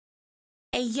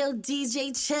Hey yo,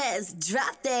 DJ Chess,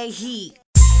 drop that heat.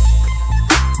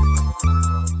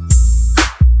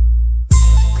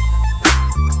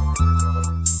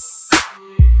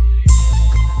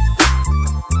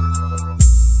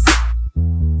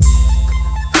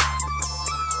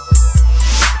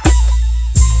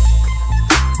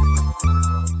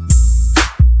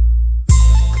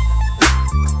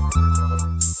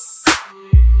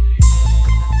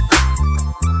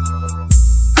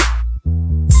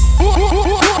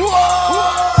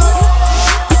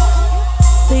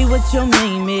 What your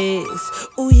name is?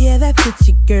 Oh yeah, that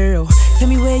pretty girl. Tell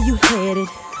me where you headed.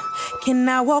 Can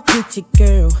I walk with you,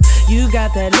 girl? You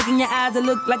got that look in your eyes that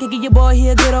look like it give your boy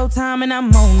here a good old time, and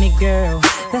I'm on it, girl.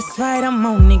 That's right, I'm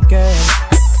on it, girl.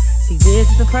 See, this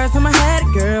is the first time I had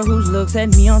a girl whose looks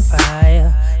set me on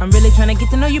fire. I'm really trying to get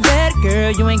to know you better,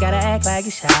 girl. You ain't gotta act like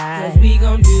you're shy. 'Cause we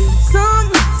gon' do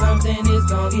something is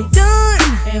gon' get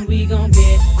done, and we gon'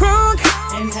 get crunk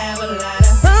and have a lot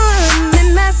of fun.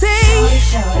 And I say,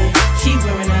 shawty, she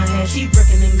wearing her hair, she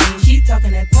working in me, she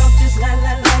talking that talk just like I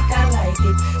like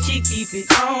it. She keep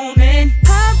it on and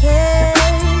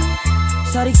poppin'.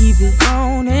 Shawty keep it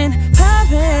on and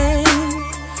poppin'.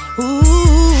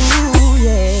 Ooh,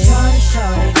 yeah.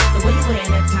 Shawty, the way you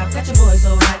wearing that top got your boy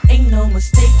so hot. Ain't no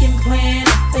mistaken plan,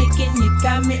 I'm faking. You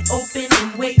got me open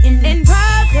and waiting and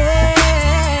poppin'.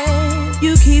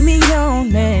 You keep me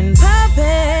on and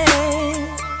poppin'.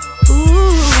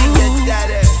 Ooh,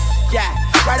 yeah.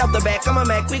 Right off the back, I'm a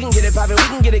Mac, we can get it poppin', we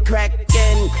can get it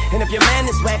crackin'. And if your man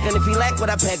is whack, and if he lack what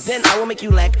I pack, then I will make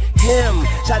you lack him.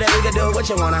 Shout that we can do what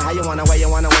you wanna, how you wanna, where you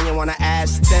wanna, when you wanna,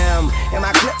 ask them. And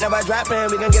my clip never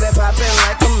droppin', we can get it poppin'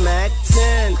 like a Mac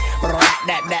 10.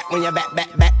 That, when you back,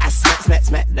 I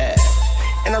smack that.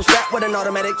 And I'm strapped with an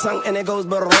automatic tongue, and it goes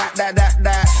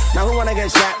that. Now who wanna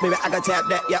get shot, baby? I can tap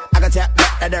that, yeah, I can tap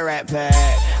that at the rat pack.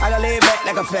 I can lay back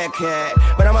like a fat cat,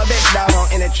 but I'm a big dog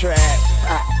on in the trap.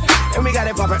 And we got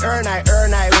it poppin' every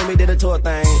night when we did a tour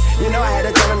thing. You know I had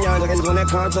to tell them young niggas when it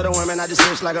comes to the women, I just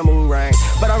switch like a mood ring.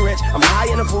 But I'm rich, I'm high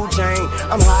in the food chain.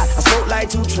 I'm high, I smoke like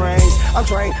 2 trains. I'm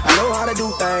trained, I know how to do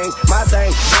things. My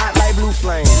thing, hot like blue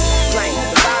flame. Flame,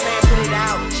 the fire man put it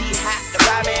out. She hot, the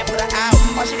fire man put her out.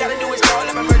 All she gotta do is call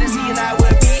up emergency and I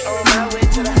will be on my way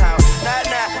to the house. Nah,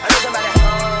 I know somebody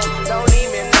home. Don't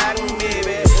even knock me,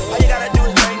 baby. All you gotta do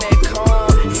is bring that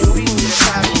calm, and we can get it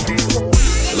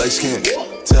poppin'. Light skin,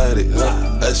 tatted,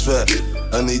 that's fat.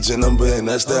 I need your number and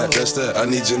that's that. I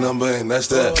need your number and that's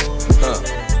that.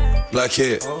 Black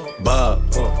hair, bob,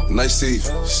 nice teeth,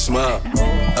 smile.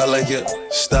 I like it,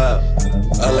 style.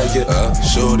 I like it,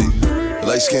 shorty.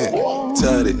 Light skin,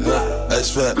 tatted,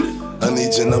 that's fat. I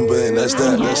need your number and that's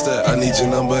that. I need your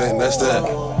number and that's that.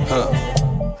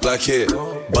 Black hair,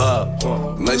 bob,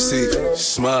 nice teeth,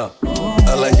 smile.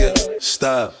 I like it,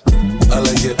 style. I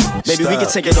like it. Baby, we can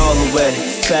take it all away.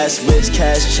 Fast whips,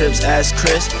 cash chips, ask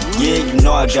Chris. Yeah, you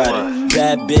know I got it.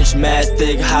 Bad bitch, mad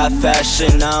thick, high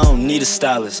fashion. I don't need a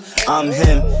stylist. I'm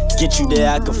him. Get you there,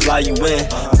 I can fly you in.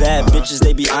 Bad bitches,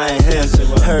 they be eyeing him.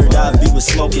 Heard I be with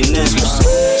smoking this.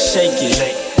 Shake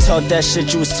it. Talk that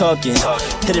shit you was talking.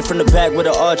 Hit it from the back with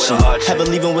an arching. Have her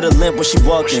leaving with a limp when she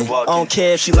walking. I don't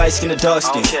care if she light skin or dark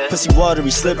skin. Pussy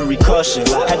watery, slippery, caution.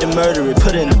 Had to murder it,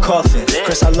 put it in a coffin.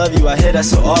 Chris, I love you, I hear that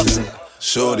so often.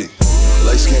 Shorty,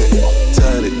 light skin,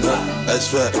 tatted, that's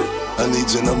fat. I need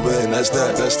your number and that's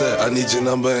that. I need your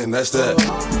number and that's that.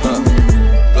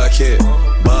 Black hair,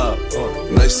 bob,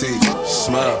 nice teeth,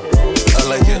 smile. I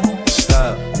like it,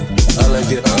 style. I like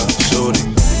it, shorty,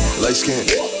 light skin,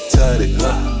 tatted,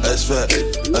 that's fat.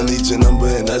 I need your number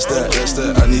and that's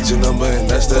that. I need your number and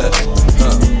that's that.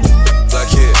 Black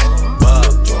hair, bob,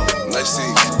 nice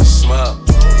teeth, smile.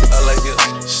 I like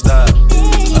it, style.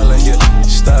 I like it,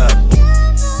 style.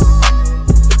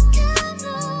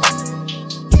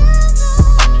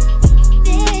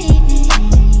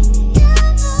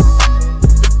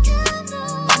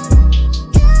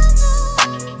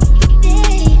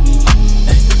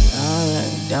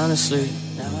 Down to sleep.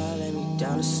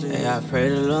 Hey, I pray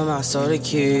to Lord my soul to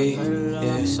keep. Yeah.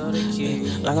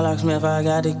 Like a locksmith, I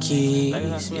got the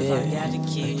keys.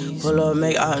 Yeah. Pull up,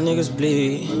 make all niggas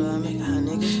bleed.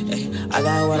 Hey, I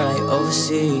got water like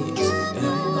overseas.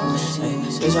 Hey,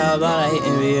 bitch, all about like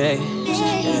NBA.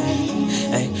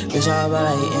 Hey, bitch, all about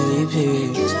like MVP.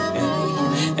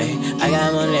 Hey, I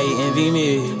got money, they envy me.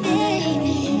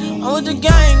 I'm with the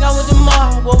gang, I'm with the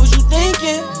mob. What was you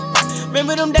thinking?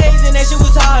 Remember them days and that shit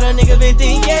was hard, a nigga been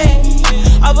thinking.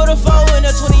 I put a 4 in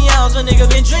a 20 ounce, a nigga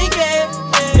been drinking.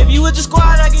 If you with the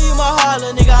squad, I give you my heart,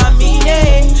 a nigga, I mean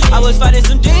it. I was fighting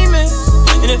some demons,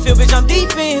 in the field, bitch, I'm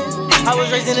deep in. I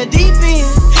was raised in the deep end,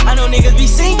 I know niggas be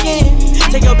sinking.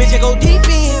 Take your bitch and go deep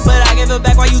in, but I give her back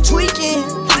tweaking.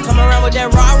 Come around with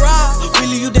that rah-rah, we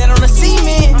leave you dead on the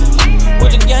cement.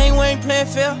 With the game, we ain't playing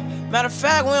fair. Matter of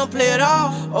fact, we don't play it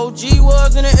all. OG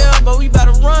was in the air, but we bout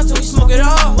to run till we smoke it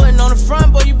all. Putting on the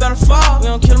front, boy, you better fall. We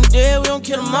don't kill them dead, we don't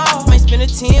kill them all. Might spend a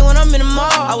 10 when I'm in the mall.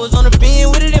 I was on the bin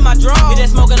with it in my draw. Hit that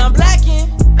smoking, I'm blacking.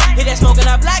 Hit that smoking,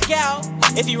 I black out.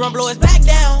 If he run, blow his back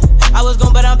down. I was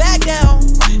gon' bet I'm back down.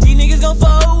 These niggas gon'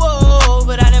 fall,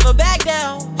 but I never back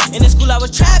down. In the school I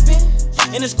was trapping.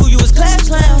 In the school you was class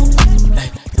clown.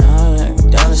 Hey, now I'm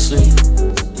down to sleep.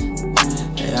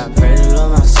 Hey, I pray to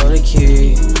Lord my soul to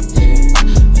keep.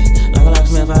 Like a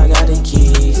locksmith, I got the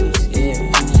keys. Yeah.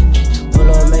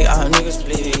 Pull up, make all niggas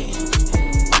bleed.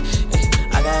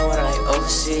 I got what I like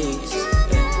overseas.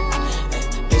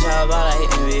 Bitch, I ball like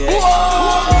NBA.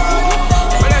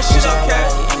 Run that shit up,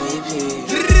 cat.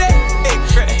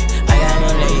 I got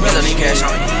money. Really cash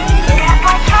on you.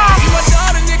 You my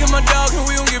daughter, nigga, my dog, and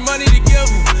we don't get money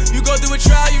together. You go through a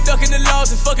trial, you ducking the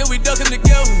laws, and fuck it, we ducking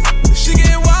together. If she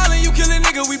getting wild and you kill a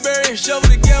nigga, we bury and shovel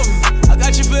together. I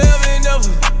got you forever and ever.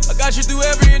 I got you through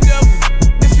every endeavor.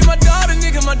 If you my daughter,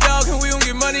 nigga, my dog, and we don't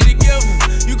get money together.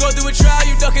 You go through a trial,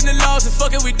 you ducking the laws, and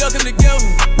fuck it, we ducking together.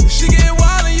 If she getting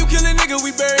wild and you kill a nigga,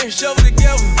 we bury and shovel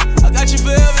together. I got you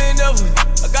forever and ever.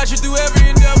 I got you through every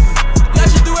endeavor. Got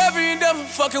you through every endeavor.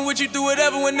 Fucking with you through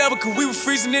whatever, whenever. Cause we were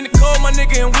freezing in the cold, my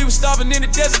nigga, and we was starving in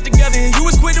the desert together. And you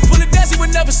was quick to pull a desi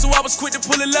whenever, so I was quick to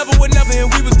pull a lever whenever.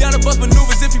 And we was down to bust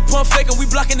maneuvers if you pump fake, and we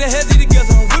blocking the hezzy together.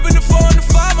 I'm whipping the 4 and the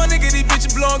 5, my nigga. These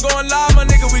bitches blowing, going live, my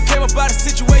nigga. We came up out of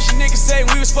situation, niggas saying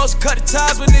we was supposed to cut the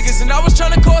ties with niggas. And I was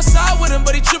trying to coincide with him,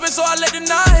 but he tripping, so I let the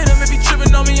 9 hit him. If he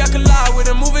tripping on me, I can lie with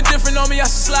him. Moving different on me, I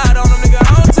should slide on him, nigga.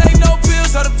 I don't take no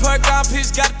pills, or the perk, I'm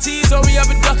pissed. Got a tease on me, I've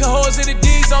been ducking holes in the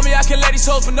D's on me. I can let these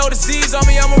hoes for no disease on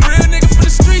me. I'm a real nigga for the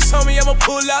streets, homie. I'ma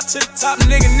pull out to the top,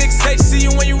 nigga. Niggas hate to see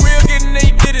you when you real, getting there,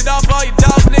 you get it off all your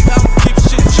dogs, nigga. I'ma keep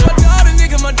shit. My daughter,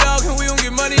 nigga, my dog, and we don't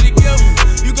get money together.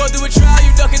 You go through a trial,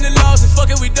 you ducking the laws, and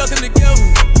fuck it, we ducking together.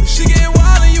 If she getting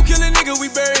wild and you kill a nigga, we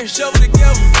bury and shovel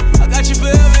together. I got you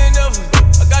forever and ever.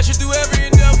 I got you through every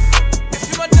endeavor.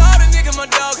 If you my daughter, nigga, my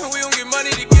dog, and we don't get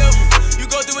money together. You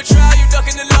go through a trial, you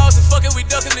ducking the laws, and fuck it, we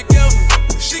ducking together.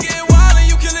 If she getting wild and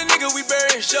you kill a nigga, we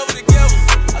bury and shovel together.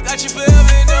 I got you forever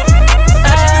and ever.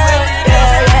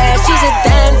 Yeah, she's a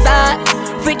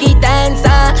dancer, freaky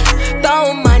dancer.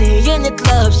 Throw money in the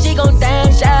club, she gon'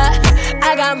 dance, yeah.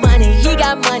 I got money, he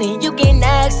got money, you can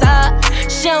ask her.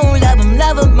 She don't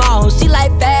love him all, she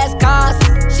like fast cars.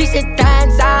 She's a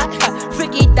dancer,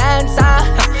 freaky dancer.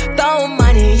 Throw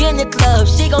money in the club,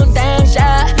 she gon' dance,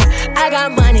 yeah. I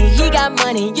got money, he got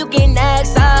money, you can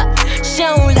ask her. She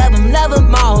don't love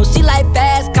him all, she like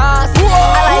fast cars.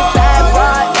 I like bad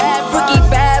broad, freaky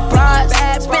bad broads.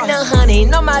 Spend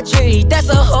 100 on my tree, that's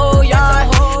a whole yard.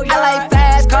 I like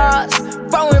fast cars,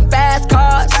 throwing fast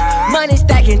cars. Money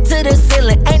stacking to the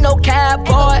ceiling, ain't no cap,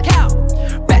 boy.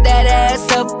 Back that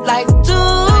ass up like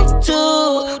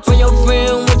 2. Bring your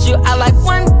friend with you, I like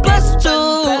 1 + 2.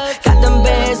 Got them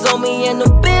bands on me and the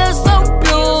bills so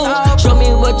blue. Show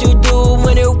me what you do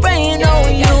when it rain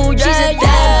on you. She's a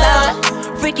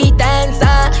dancer, freaky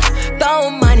dancer. Throw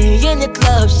money in the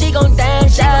club, she gon'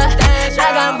 dance, yeah.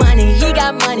 I got money, he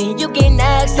got money, you can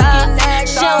ask her.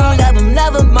 She don't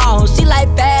love him all, she like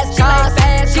fast cars.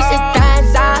 She's a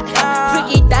dancer,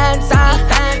 freaky dancer.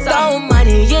 Throw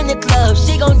money in the club,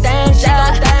 she gon' dance,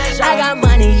 yeah. I got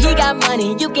money, he got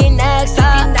money, you can ask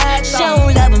her. She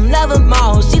don't love him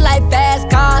all, she like fast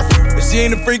cars. If she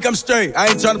ain't a freak, I'm straight. I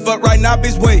ain't tryna fuck right now,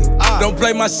 bitch, wait. Don't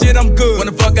play my shit, I'm good. When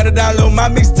the fuck gotta download my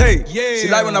mixtape. She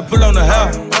like when I pull on the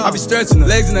hair. I be stretching her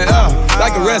legs in the air.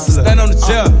 Like a wrestler, stand on the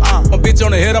chair. My bitch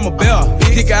on the head, I'm a bell.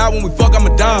 Kick her out when we fuck, I'm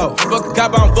a dog. Fuck a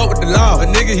cop, I don't fuck with the law. A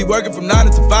nigga, he working from 9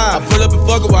 to 5. I pull up and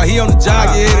fuck her while he on the job.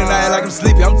 I get hit and I act like I'm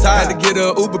sleepy, I'm tired. Had to get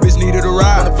her Uber, bitch needed a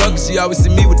ride. When the fuck she always see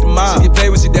me with the mob. She get paid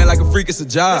when she dance like a freak, it's a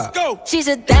job. Let's go. She's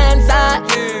a dancer,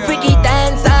 freaky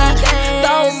dancer.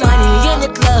 Throw money in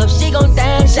the club, she gon'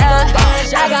 dance, yeah.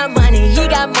 I got money, he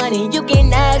got money, you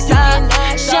can ask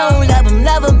her. She don't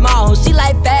love him all, she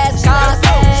like fast cars.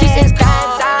 She's a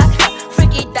dancer,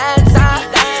 freaky dancer.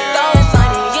 Throw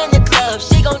money in the club,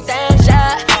 she gon' dance,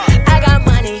 yeah. I got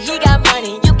money, he got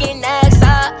money, you can ask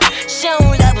her. She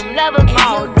don't love him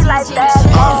all, she like fast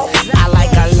cars. I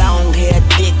like a long hair,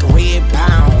 thick red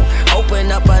pound.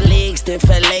 Open up her legs, then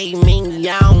fillet me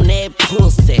on that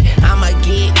pussy. I'ma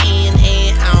get in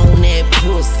and on that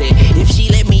pussy. If she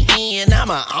let me in,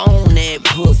 I'ma own that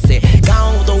pussy.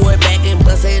 Gon' throw it back and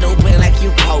bust it open like you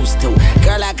supposed to.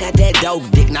 Girl, I got that dope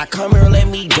dick, now come here, let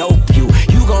me dope you.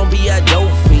 You gon' be a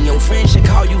dope fiend, your friends should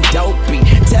call you dopey.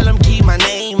 Tell them keep my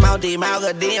name out their mouth,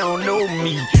 they don't know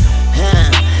me.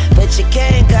 But you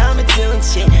can't call me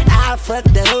attention. fuck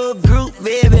the whole group,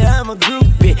 baby, I'm a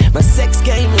groupie. My sex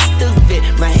game is stupid,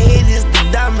 my head is the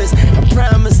dumbest. I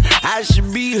promise I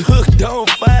should be hooked on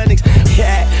phonics.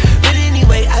 Yeah, but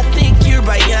anyway, I think you're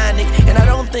bionic, and I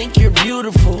don't think you're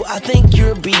beautiful, I think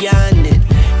you're beyond it.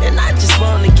 And I just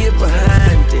wanna get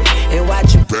behind it and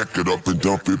watch you back it up and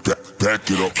dump it, back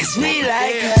it up. Cause we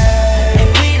like her,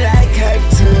 and we like her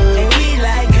too. And we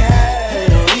like her,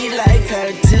 and we like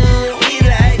her too. And we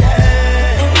like her,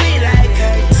 and we like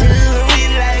her too. And we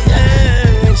like her,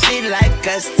 and she like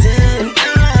us too. And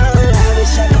I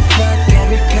wish I could fuck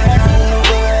every girl in the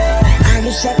world. I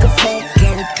wish I could fuck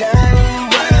every girl in the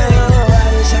world. I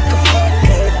wish I could fuck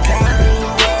every girl in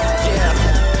the world.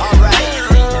 Yeah, alright.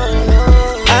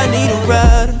 I need a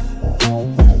rider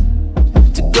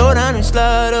to go down and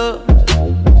slide up.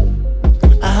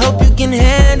 I hope you can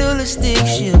handle a stick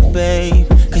shift, babe,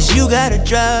 cause you gotta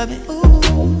drive it.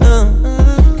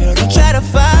 Girl, don't try to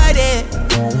fight it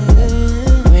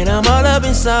when I'm all up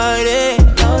inside it.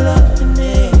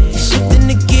 You're shifting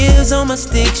the gears on my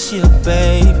stick shift,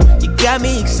 babe. You got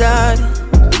me excited.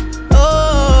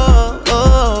 Oh,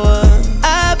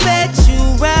 I bet you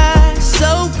ride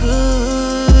so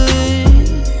good.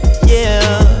 Yeah.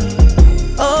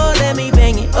 Oh, let me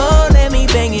bang it. Oh, let me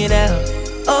bang it out.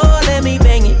 Oh, let me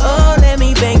bang it. Oh, let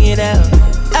me bang it out.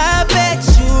 I bet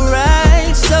you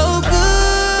ride so good.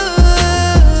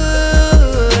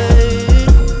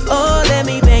 Oh, let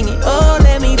me bang it. Oh,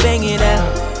 let me bang it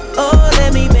out. Oh,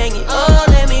 let me bang it. Oh,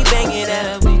 let me bang it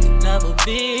out. We could never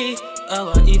be.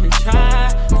 Oh, I even tried.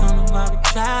 Don't know why we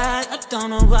tried. I don't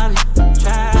know why we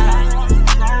tried.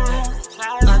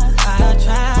 I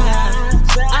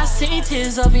tried. I see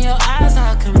tears up in your eyes.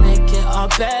 I can make it all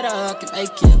better. I can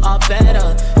make it all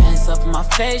better. Hands up in my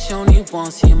face, you only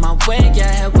won't see my way. Yeah,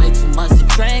 I had way too much to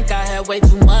drink. I had way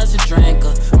too much to drink.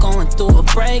 Going through a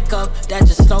breakup that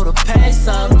just slowed the pace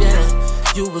up.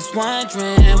 Yeah, you was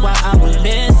wondering why I was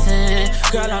missing.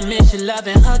 Girl, I miss you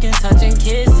loving, hugging, touching,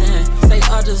 kissing. Say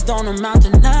others don't amount to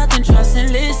nothing. Trust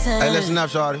and listen. Hey, listen up,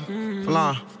 shawty.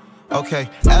 Flan. Okay,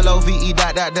 L-O-V-E ...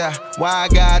 Why I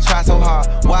gotta try so hard?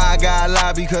 Why I gotta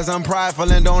lie? Because I'm prideful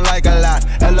and don't like a lot.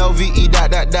 L-O-V-E ...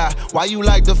 Why you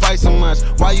like to fight so much?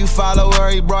 Why you follow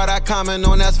every broad I comment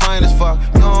on? That's fine as fuck.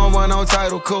 You don't want no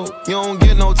title, cool. You don't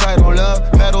get no title, love.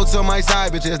 Pedal to my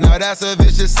side bitches. Now that's a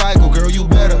vicious cycle, girl, you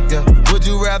better, yeah. Would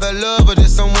you rather love or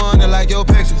just someone that like your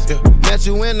pictures, yeah? Met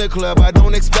you in the club, I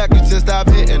don't expect you to stop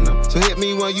hitting them. So hit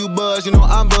me when you buzz, you know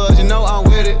I'm buzzed, you know I'm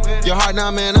with it. Your heart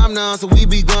now, man, I'm none, so we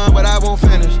be gone, but I won't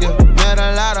finish, yeah. Met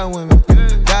a lot of women,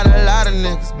 got a lot of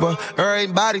niggas, but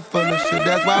everybody full of shit.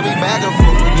 That's why we back and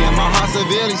forth again. My heart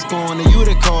severely scorned, and you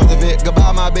the cause of it.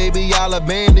 Goodbye, my baby, I'll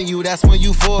abandon you. That's when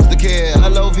you forced to care.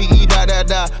 L-O-V-E ...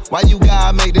 Why you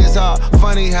gotta make this hard?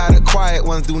 Funny how the quiet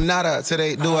ones do nada till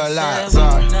they do a lot.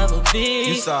 Sorry, never be.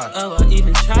 You sorry. Oh, I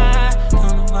even tried. Don't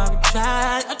know why we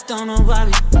tried. I don't know why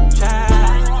we tried.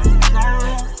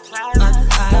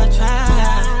 I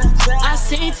tried. I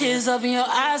see tears up in your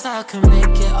eyes. I can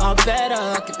make it all better.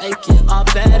 I can make it all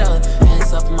better.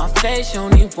 Hands up in my face, you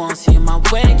only won't see my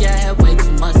way. Yeah, I had way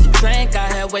too much to drink. I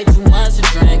had way too much to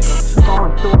drink.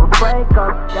 Going through a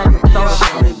breakup, that's a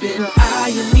story. She been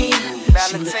eyeing me.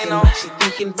 She looking like she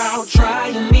thinking about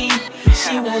trying me.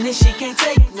 She want it, she can't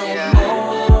take no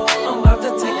more. I'm about to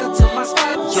take her to my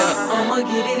spot. Yeah, I'ma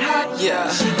get it hot.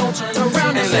 Yeah, she gon' turn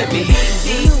around and let me beat.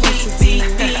 She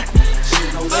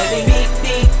gon' let me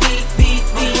beat.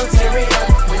 I'ma tear it up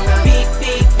when I beat.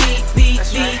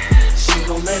 She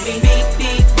gon' let me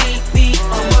beat.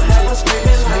 I'ma have her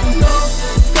screaming like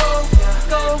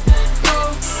go.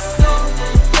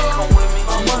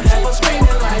 I'ma have her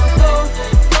screaming like go.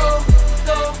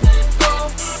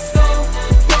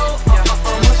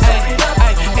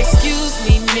 Excuse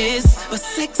me, miss, but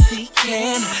sexy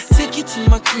can take you to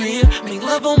my crib, make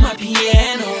love on my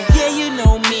piano. Yeah, you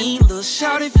know me, little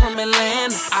shawty from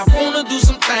Atlanta. I wanna do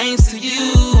some things to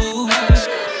you.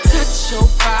 Touch your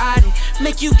body,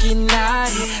 make you get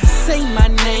naughty. Say my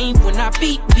name when I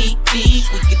beat. We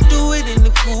can do it in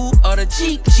the coupe or the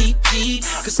Jeep.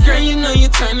 Cause girl, you know you're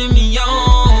turning me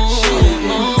on. She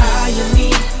eyeing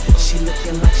me, she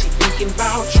looking like she thinking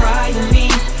about trying me.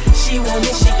 She want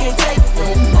it, she can't take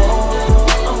no more.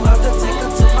 I'm about to take her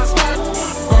to my spot.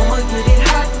 I'ma get it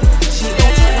hot. She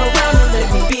gon' turn around and let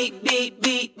me beat.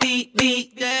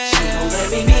 Yeah. She gon' let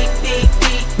me beat.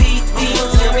 I'ma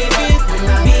tear it up when I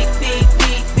beat.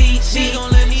 She gon'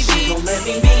 let me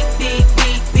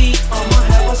beat. I'ma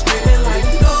have her screaming like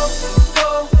go.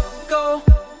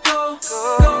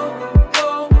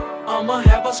 I'ma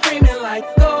have her screaming like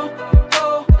go.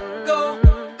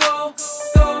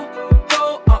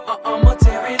 I'ma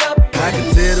tear it up. I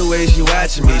the way she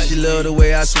watching me, she love the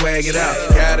way I swag it out.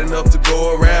 Got enough to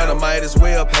go around, I might as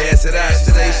well pass it out.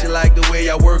 Say she like the way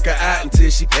I work her out until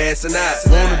she passing out.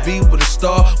 Wanna be with a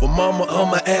star, well mama,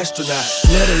 I'm an astronaut.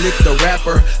 Let her lick the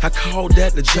rapper, I call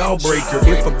that the jawbreaker.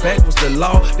 If her back was the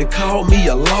law, then call me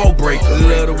a lawbreaker.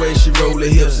 Love the way she roll her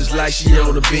hips, it's like she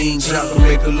on the bean. Chopper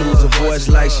make her lose her voice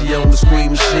like she on the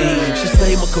screen machine. She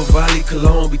say my Cavalli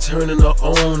cologne be turning her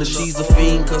on, and she's a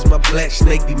fiend cause my black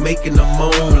snake be making her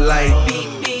moan like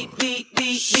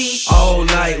all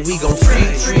night we gon' freak.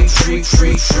 Damn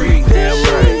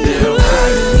right, damn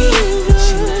right.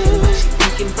 She looking like she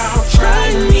thinking about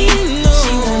trying me.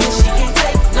 She told me she can't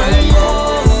take no more.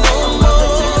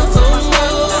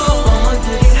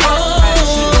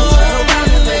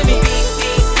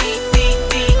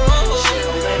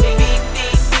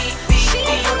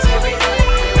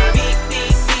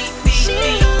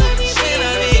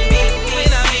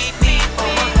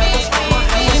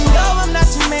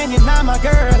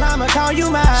 Call you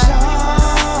my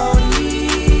shawty,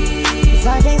 'cause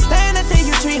I can't stand to see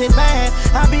you treated bad.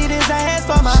 I beat his ass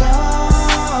for my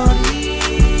shawty,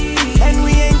 and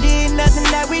we ain't did nothing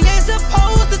that we ain't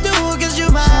supposed to do, 'cause you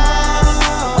my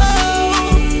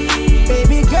shawty.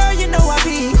 Baby girl, you know I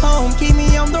be home, keep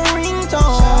me on the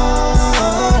ringtone.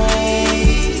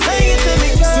 Sing it to me,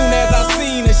 girl. Soon as I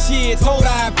seen the shit, told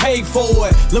her I'd pay for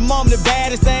it. Lil' mom the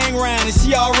baddest thing round and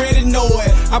she already know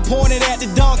it. I pointed at the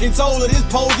dunk and told her this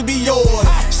supposed to be yours.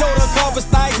 Showed her a couple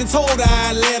stikes and told her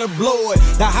I'd let her blow it.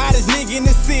 The hottest nigga in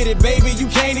the city, baby, you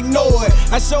can't ignore it.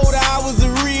 I showed her I was a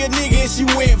real nigga and she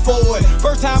went for it.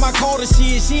 First time I called her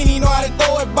shit, she didn't even know how to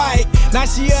throw it back. Now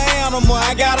she an animal,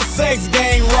 I got a sex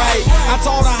game right. I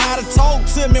taught her how to talk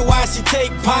to me while she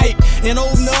take pipe, and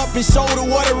open up and showed her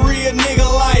what a real nigga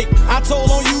like. I told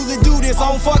her don't usually do this, I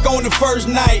don't fuck on the first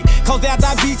night, 'cause after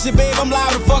I beat you, babe, I'm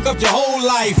liable to fuck up your whole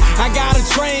life. I got a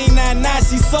train now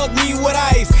she suck me with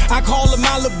ice. I call her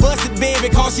my little busted baby,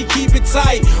 'cause she keep it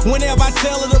tight. Whenever I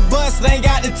tell her to bust, they ain't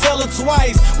got to tell her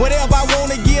twice. Whatever I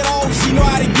wanna get off, she know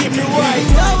how to get me right.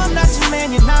 You know I'm not your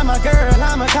man, you're not my girl,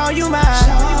 I'ma call you my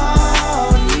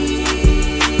shawty,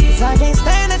 'cause I can't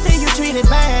stand to see you treated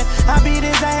bad. I beat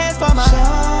his ass for my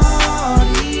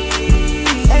shawty,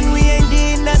 and we ain't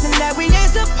did nothing that we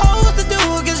ain't supposed to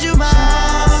do, 'cause you my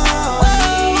shawty.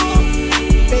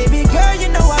 Baby girl, you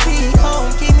know I be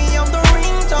home, keep me on the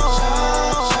ringtone.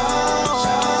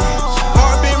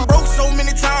 I've been broke so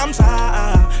many times, I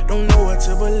don't know what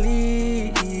to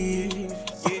believe.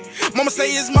 Mama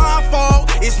say it's my fault,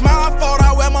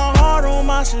 I wear my heart on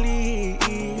my sleeve.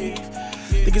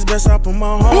 Think it's best I put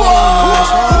my heart on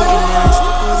ice,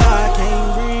 'cause I can't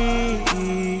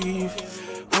breathe.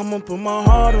 I'ma put my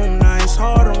heart on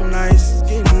ice, it's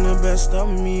getting the best of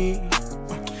me.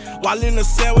 While in the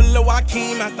cell with Lil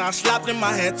Joaquin, after I slapped him,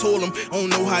 I had told him, I don't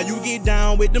know how you get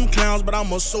down with them clowns, but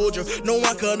I'm a soldier. No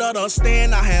one could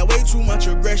understand, I had way too much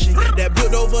aggression that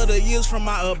built over the years from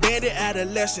my abandoned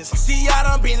adolescence. See, I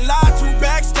done been lied to,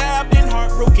 backstabbed, and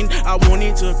heartbroken. I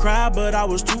wanted to cry, but I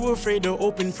was too afraid to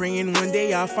open, praying one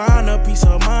day I find a peace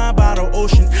of mind by the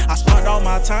ocean. I spent all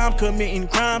my time committing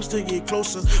crimes to get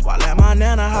closer. While at my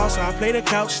nana house, I play the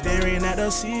couch, staring at the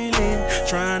ceiling,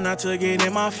 trying not to get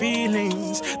in my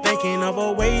feelings. Thinking of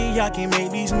a way I can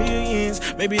make these millions.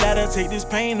 Maybe that'll take this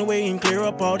pain away and clear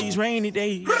up all these rainy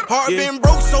days. Heart been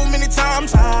broke so many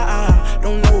times, I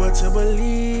don't know what to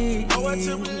believe.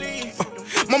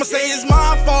 Mama say it's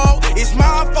my fault,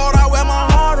 I wear my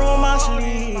heart on my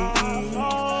sleeve.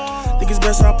 Think it's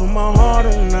best I put my heart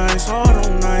on ice,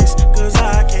 'cause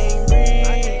I can't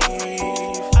breathe.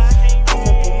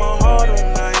 I'ma put my heart on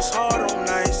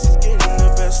ice, it's getting the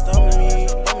best of me.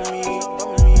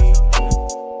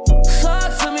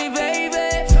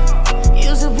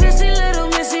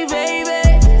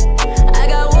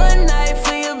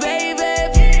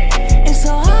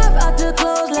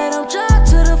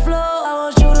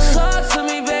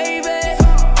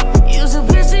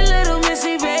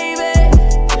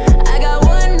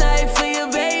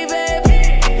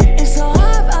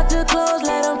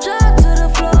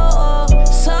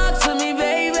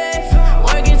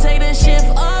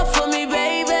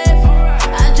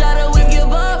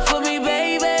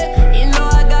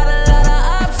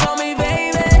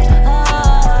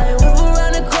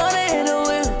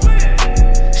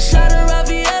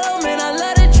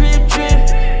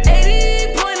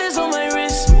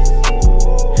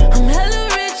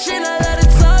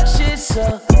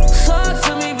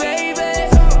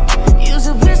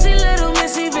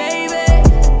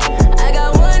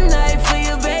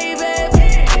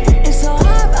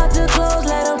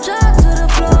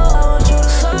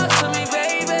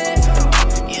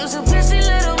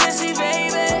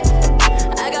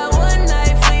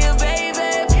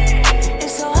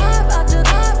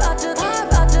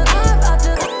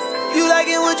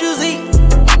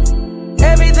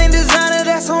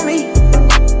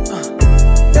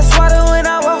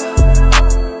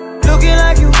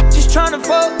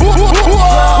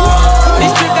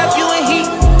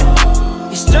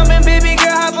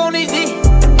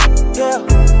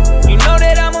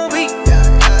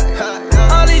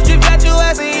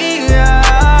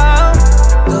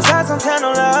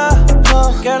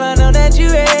 Girl, I know that you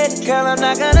ready. Girl, I'm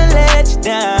not gonna let you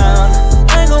down.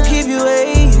 I ain't gon' keep you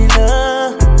waiting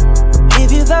up.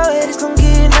 If you throw it, it's gon'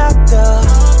 get knocked up.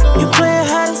 You playin'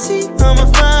 hide and seek, I'ma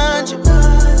find you.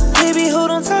 Baby, hold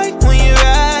on tight when you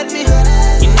ride me.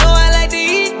 You know I like to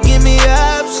eat, give me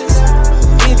options.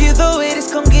 If you throw it, it's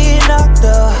gon' get knocked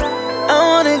up. I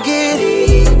wanna get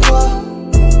equal.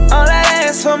 All I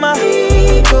ask for my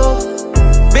ego.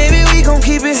 Baby, we gon'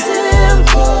 keep it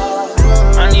simple.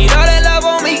 I need all that love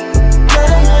on me.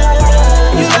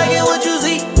 You like it what you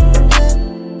see.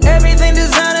 Everything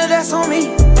designer, that's on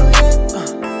me.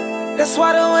 That's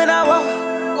why the when I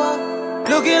walk,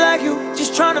 looking like you,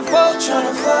 just tryna fuck,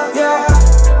 yeah.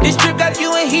 This trip got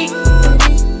you in heat.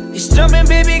 It's jumping,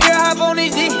 baby girl, hop on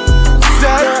this D.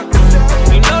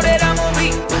 You know that I'm on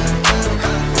beat.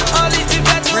 All these trips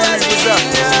got you in heat.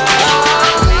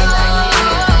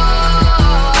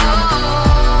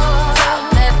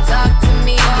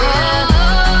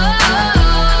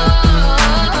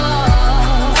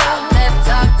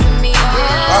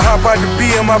 Hop out the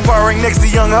BM, I bar right next to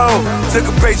Young Ho. Took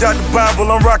a page out the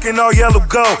Bible, I'm rocking all yellow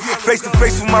gold. Face to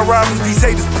face with my rivals, these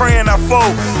haters praying I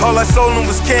fold. All I sold them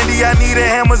was candy, I needed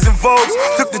hammers and Vogues.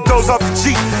 Took the doors off the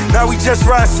Jeep, now we just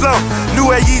ride slow.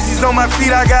 New Air Yeezys on my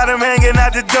feet, I got them hanging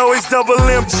out the door, it's double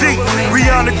MG. We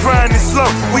on the grind and slow,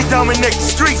 we dominate the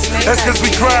streets. That's cause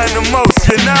we grind the most,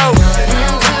 you know.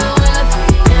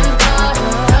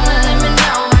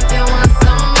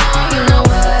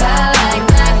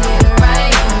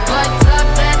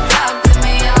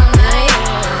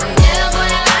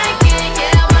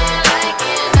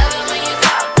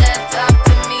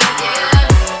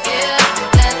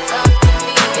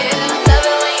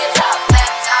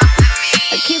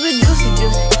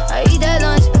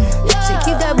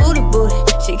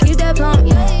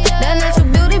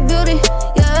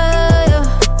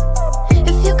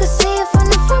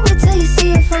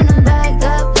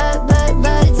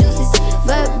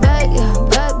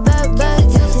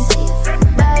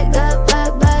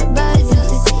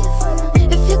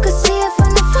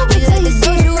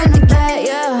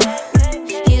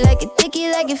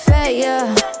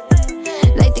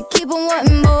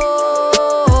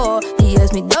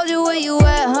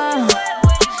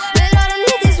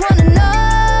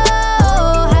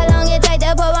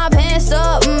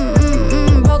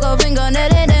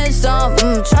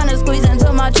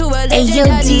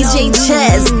 DJ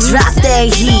Chess, drop that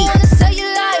heat.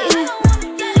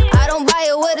 I don't buy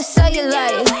it with a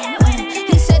cellulite.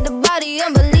 He said the body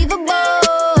unbelievable.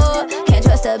 Can't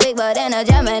trust a big butt and a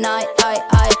Gemini.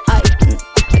 I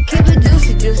keep it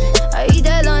juicy. I eat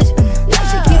that lunch.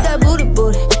 She keep that booty.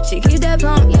 She keep that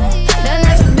plump. That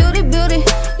natural beauty.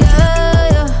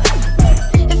 Yeah.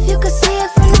 If you could see it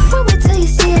from the front, wait till you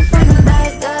see it from the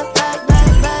back.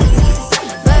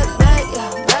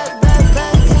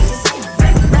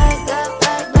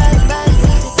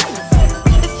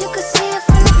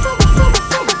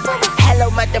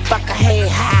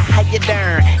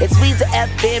 It's Weezy F,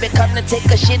 baby, come to take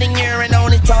a shit and urine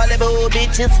on these toilet old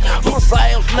bitches. Pussy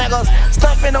niggas,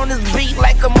 stumping on this beat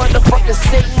like a motherfucking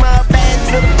Sigma. Bad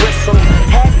to the bristle,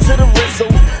 hat to the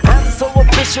whistle. I'm so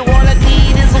official, all I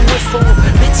need is a whistle.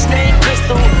 Bitch named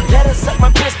Crystal, let her suck my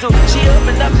pistol. She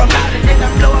opened up her mouth and then I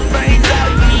blow her brains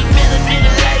out. You better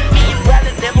like me, you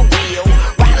probably never will.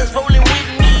 Riders rolling with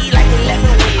me like 11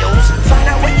 wheels. Find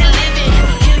out where you living,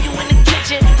 kill you in the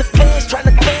kitchen. The fans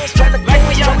tryna dance, tryna go,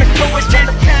 it's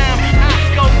tryna time.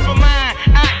 I go for mine,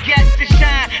 I got to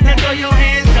shine. Now throw your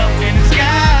hands up in the sky.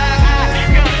 I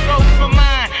go for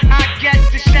mine, I got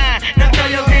to shine. Now throw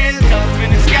your hands up in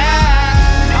the sky.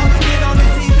 I'ma get on the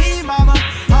TV, mama.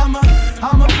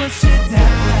 I'ma push it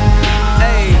down.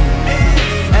 Hey.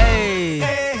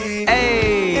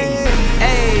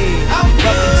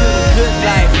 Welcome to the good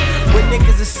life. Where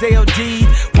niggas a CLD,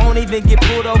 won't even get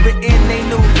pulled over in they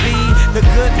new V. The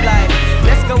good life.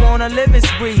 Let's go on a living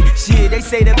spree. Shit, they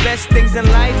say the best things in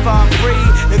life are free.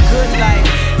 The good life.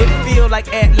 It feel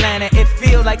like Atlanta. It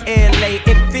feel like LA.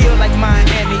 It feel like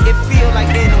Miami. It feel like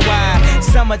NY.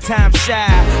 Summertime shy.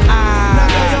 Now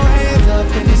throw your hands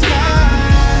up in the sky.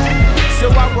 So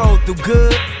I roll through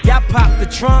good. Y'all pop the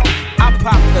trunk. I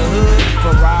pop the hood.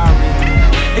 Ferrari.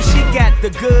 And she got the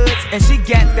goods. And she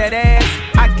got that ass.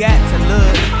 I got to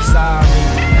look. Sorry.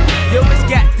 Yo, it's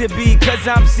got to be, cause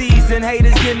I'm seasoned.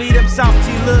 Haters give me them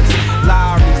salty looks.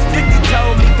 Lowry's 50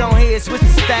 told me, gon' ahead, switch the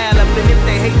style up. And if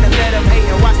they hate, then let them hate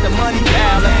and watch the money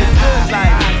pile up. The good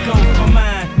life. I go for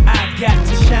mine, I got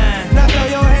to shine. Now throw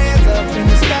your hands up in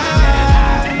the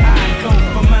sky. I go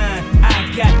for mine, I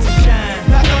got to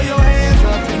shine. Now throw your hands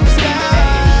up in the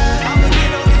sky. I'ma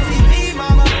get on the TV,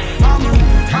 mama. I'ma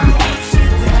push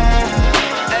it down.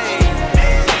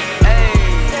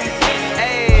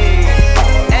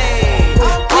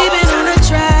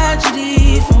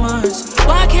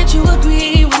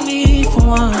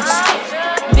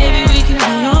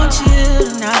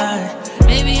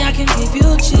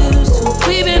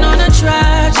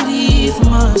 tragedy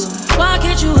from us. Why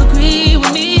can't you agree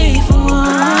with me for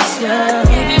once? Yeah,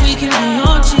 maybe we can be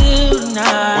on chill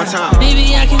tonight. One time.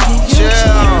 Maybe I can give you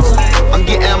chill. I'm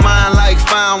getting mine like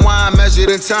fine wine measured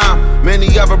in time.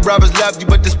 Many other brothers love you,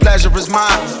 but this pleasure is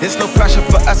mine. It's no pressure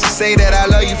for us to say that I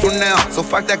love you from now. So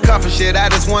fuck that comfort shit, I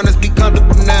just want us to be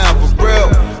comfortable now. For real,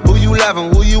 who you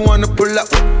loving, who you wanna pull up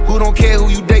with? Who don't care who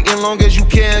you dating, long as you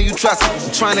care and you trust.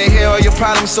 I'm trying to hear all your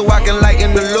problems so I can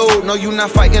lighten the load. No, you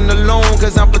not fighting alone,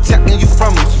 cause I'm protecting you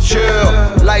from them. So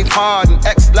chill, life hard and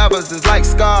ex-lovers is like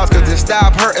scars. Cause they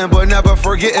stop hurting but never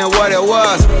forgetting what it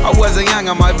was. I wasn't young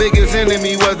and my biggest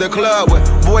enemy was the club. With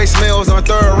voicemails on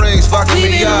third rings fucking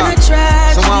me up. So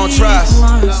I don't trust.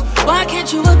 Why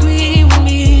can't you agree with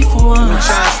me for once? I'm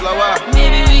trying to slow up.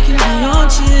 Maybe we can be on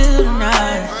chill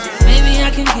tonight. Maybe I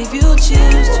can give you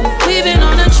chills too. We've been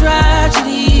on a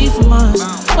tragedy for months.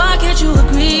 Why can't you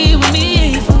agree with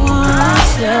me for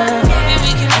once? Yeah. Maybe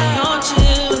we can be on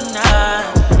chill tonight.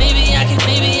 Maybe I can.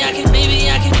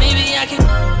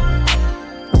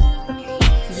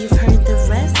 You've heard the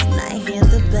rest, now hear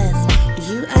the best.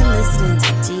 You are listening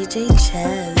to DJ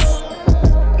Chess.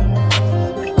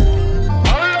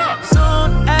 Soon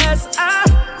as I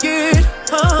get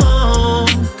home,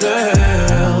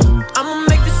 girl, I'ma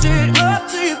make this shit up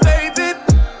to you, baby.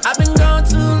 I've been gone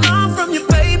too long from you,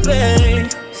 baby.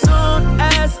 Soon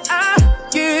as I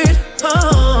get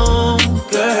home,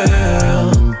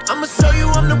 girl, I'ma show you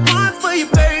I'm the one for you,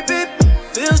 baby.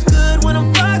 Feels good when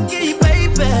I'm fucking you,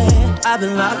 baby. I've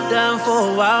been locked down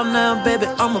for a while now, baby.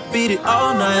 I'ma beat it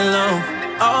all night long,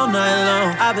 all night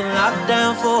long. I've been locked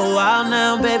down for a while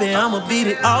now, baby. I'ma beat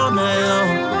it all night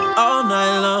long, all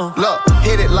night long. Look,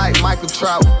 hit it like Michael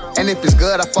Trout. And if it's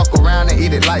good, I fuck around and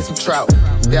eat it like some trout.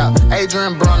 Yeah,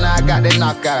 Adrian Broner, I got that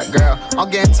knockout, girl. I'm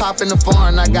getting top in the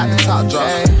foreign, I got the top drop.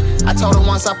 Hey, I told her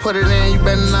once I put it in, you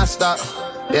better not stop.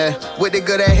 Yeah, with the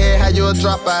good ahead, how you a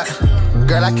drop out?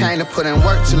 Girl, I came to put in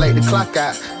work too late to clock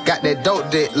out. Got that dope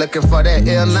dick, looking for that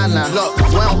ill nana. Look,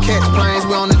 we don't catch planes,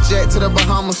 we on the jet to the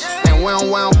Bahamas. And we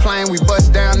don't plane, we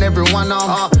bust down every one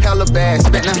on. Hella bad,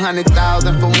 spent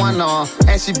 100,000 for one on.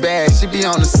 And she bad, she be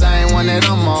on the same one that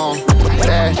I'm on.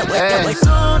 Yeah, yeah. As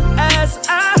soon as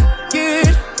I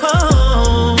get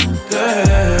home,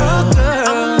 girl,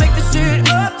 I'ma make this shit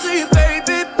up to you,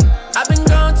 baby. I've been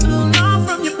gone too long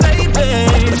from you, baby.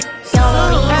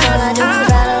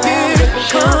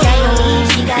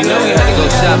 You know we had to go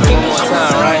shopping one more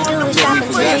time, right? Yeah, we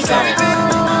forgot something.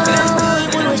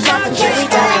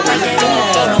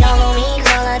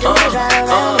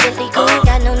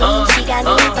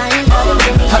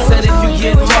 I said if you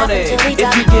get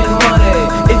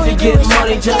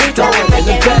money, just throw it in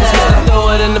the bag. Throw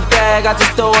it in the bag, I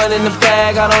just throw it in the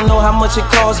bag. I don't know how much it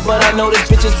costs, but I know this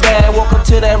bitch is bad. Walk up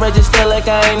to that register like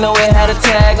I ain't know it had a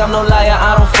tag. I'm no liar,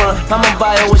 I don't front, I'ma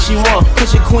buy her what she want.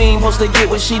 Cause your queen supposed to get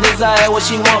what she desire, what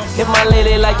she want. If my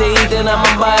lady like to eat, then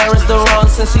I'ma buy her a restaurant.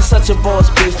 Since she's such a boss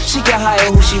bitch, she can hire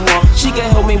who she want. She can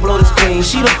help me blow this clean,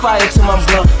 she the fire to my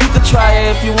blunt. You can try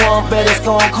her if you want, bet it's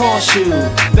gon' cost you.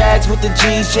 Bags with the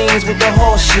G's, jeans with the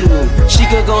horseshoe. She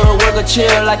could go to work or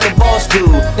chill like a boss do.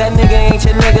 That nigga ain't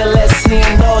your nigga, let's see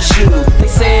endorse you. They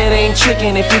say it ain't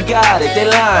trickin' if you got it, they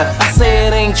lying. I say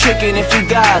it ain't trickin' if you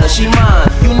got her, she mine.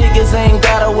 You niggas ain't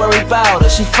gotta worry about her,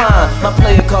 she fine. My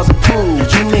player calls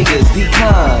approved, you niggas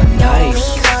decline.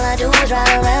 Nice. All I do is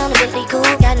ride around and be cool.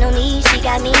 Got no need, she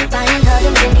got me buying her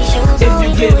them Fendi shoes. If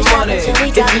you get money, if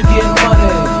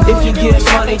you get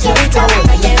money, just throw it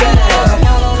in the bag.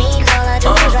 All I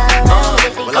do is ride around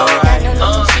and be cool. Got no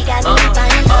need, she got me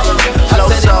buying her them Fendi shoes. I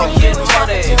said if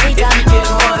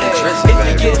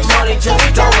you get money, just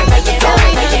throw it in the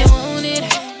bag.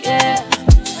 Yeah,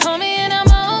 call me and I'm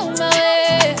on my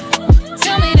way.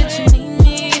 Tell me that you need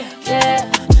me. Yeah,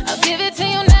 I'll give it to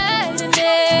you night and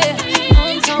day.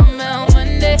 I'm talking about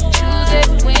Monday, Tuesday,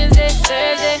 Wednesday,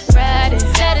 Thursday, Friday,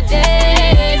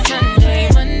 Saturday, Sunday,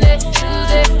 Monday,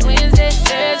 Tuesday, Wednesday,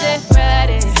 Thursday,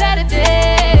 Friday,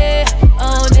 Saturday,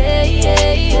 all day,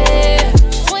 yeah, yeah.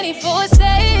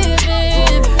 24/7,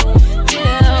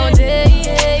 yeah, all day,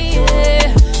 yeah,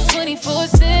 yeah.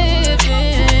 24/7.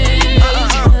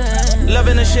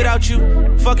 Loving the shit out you,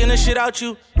 fucking the shit out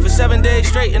you for 7 days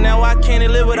straight, and now I can't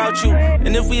live without you.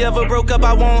 And if we ever broke up,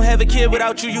 I won't have a kid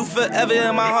without you. You forever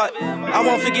in my heart, I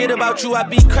won't forget about you. I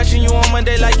be crushing you on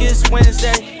Monday like it's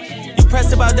Wednesday. You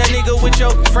pressed about that nigga with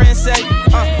your friends say.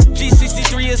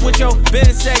 G63 is what your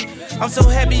business say. I'm so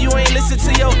happy you ain't listen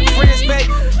to your friends, babe.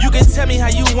 You can tell me how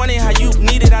you want it, how you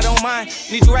need it, I don't mind.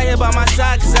 Need you right here by my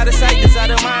side, cause out of sight is out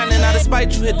of mind. And out of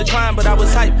spite, you hit decline, but I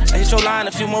was hype. I hit your line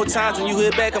a few more times, when you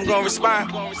hit back, I'm gonna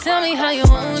respond. Tell me how you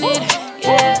want it,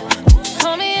 yeah.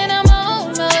 Call me and I'm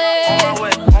on my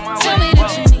way. Tell me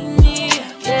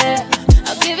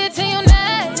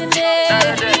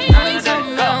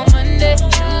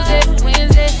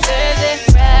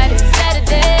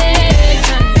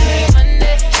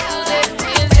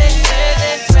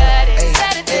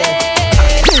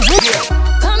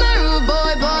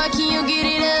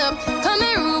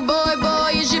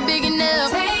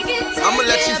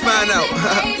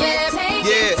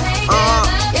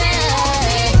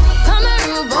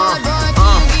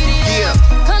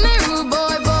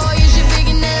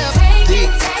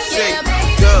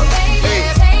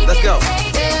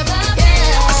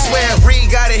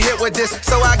with this,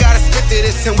 so I gotta spit to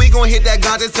this. And we gon' hit that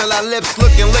ganja till our lips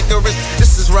looking licorice.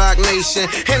 This is Rock Nation,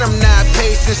 and I'm not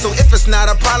patient. So if it's not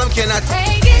a problem, can I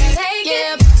take it?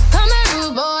 Yeah, come on,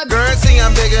 rude boy. Guarantee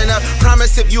I'm big enough.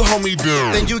 Promise if you hold me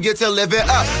down, then you get to live it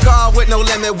up. Car with no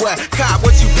limit, what? Cop,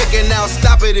 what you picking out?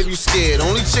 Stop it if you scared.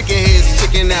 Only chicken heads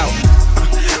chicken out.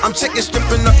 I'm chicken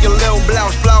stripping up your little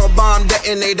blouse. Flower bomb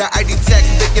detonator, ID tech,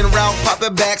 dick and route. Pop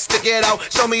it back, stick it out.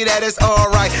 Show me that it's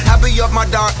alright. I be off my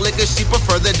dark liquor, she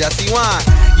prefer the dusty wine.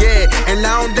 Yeah, and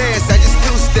I don't dance, I just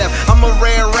two-step. I'm a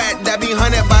rare rat that be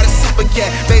hunted by the super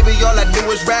cat. Baby, all I do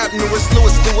is rap, newest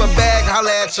Louis doing bag. Holla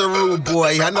at your rude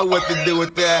boy, I know what to do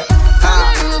with that. Come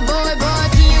on, rude boy, boy,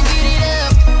 can you get it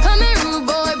up? Come on, rude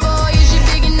boy, boy, is you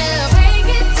big enough? Take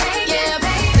it, yeah,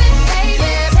 baby, take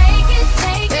it,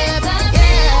 take it,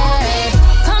 yeah.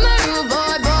 Come on, rude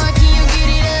boy, boy, can you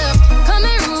get it up? Come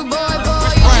on, rude boy,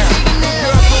 boy, is you big enough?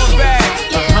 Girl, going back,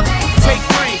 take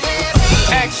 3,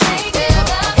 action.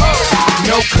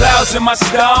 No clouds in my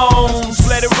stones.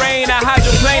 Let it rain, I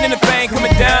hydroplane in the bank,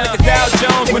 coming down like a Dow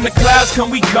Jones. When the clouds come,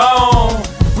 we gone.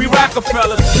 We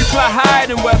Rockefellers, we fly higher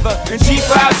than weather, and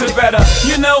G5s are better.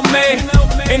 You know me,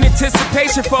 in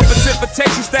anticipation for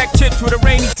precipitation, stack chips with a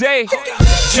rainy day.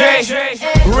 Jay,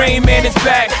 Rain Man is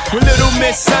back with Little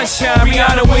Miss Sunshine.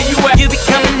 Rihanna, where you at? You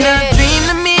becoming a dream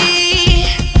to me,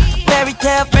 fairy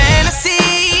tale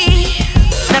fantasy.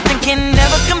 Nothing can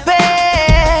ever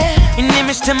compare, an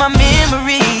image to my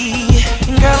memory.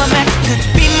 And girl, I'm asking, could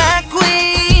you be my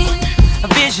queen? A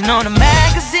vision on a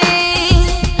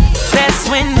magazine. That's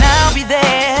when I'll be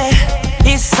there.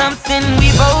 It's something we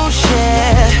both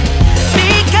share.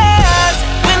 Because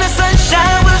when the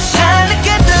sunshine will shine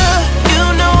together,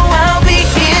 you know I'll be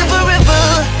here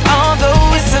forever. Although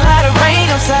it's a lot of rain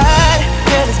outside,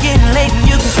 girl, it's getting late and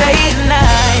you can stay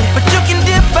tonight. But you can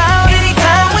dip out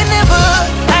anytime, whenever.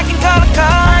 I can call a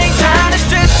car, I ain't trying to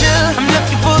stress you. I'm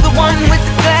looking for the one with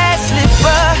the glass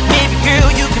slipper. Maybe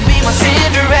girl, you can be my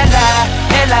Cinderella.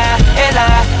 Ella, Ella,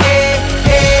 hey,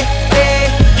 hey, hey.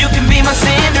 You can be my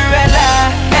Cinderella.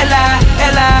 Ella,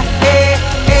 Ella, hey,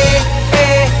 hey,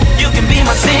 hey. You can be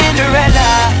my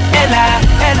Cinderella. Ella,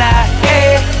 Ella,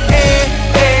 hey, hey,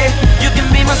 hey. You can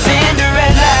be my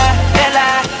Cinderella.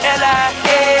 Ella, Ella,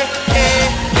 hey,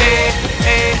 hey, hey,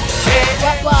 hey, hey.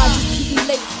 Why just keep me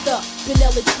laced up?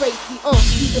 Vanilla Tracy,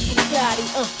 Caesar Bugatti,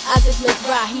 Isaac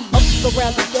Mizrahi. Up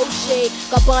around the Dolce,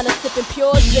 Gabbana sipping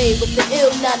Pure J with the ill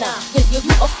nana. Yeah, you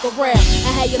up around.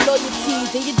 I had your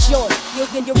loyalties in your joint. You'll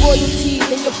get your royalties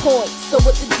and your points. So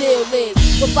what the deal is?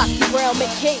 With Foxy Brown make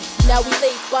cakes. Now we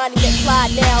lace Bonnie and fly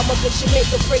now. I'm a bitch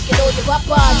Jamaica breaking all your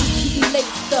papa. Just keep me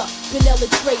laced up. Vanilla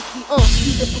Tracy,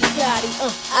 Caesar Bugatti,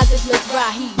 Isaac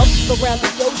Mizrahi. Up around the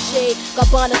Dolce,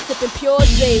 Gabbana sipping Pure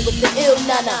J with the ill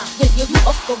nana. Yeah, you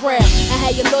up around. I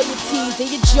had your loyalties in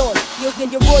your joint. You'll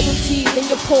get your royalties and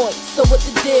your points. So what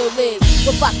the deal is?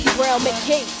 With Foxy Brown make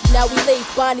cakes. Now we lace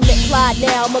Bonnie McFly.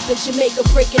 Now I'm up in Jamaica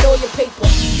breaking all your paper.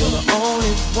 You're the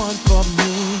only one for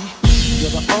me.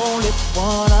 You're the only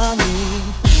one I need.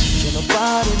 Can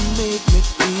nobody make me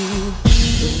feel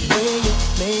the way you're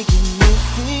making me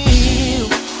feel?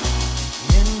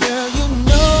 And girl, you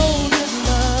know this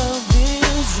love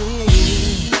is real.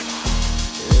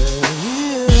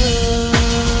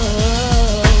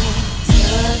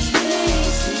 Touch me,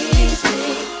 squeeze me,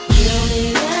 feel me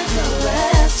and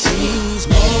caress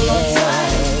me. Hold on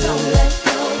tight and don't let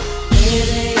go.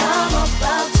 Baby, I'm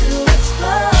about to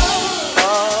explode.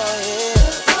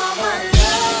 All my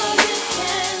love you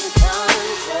can control.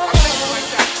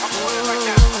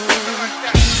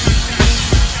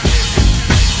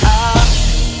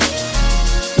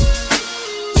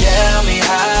 Tell me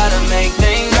how to make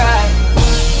things right,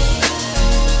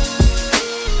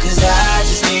 'cause I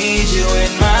just need you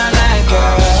in my life,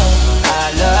 girl.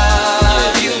 I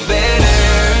love you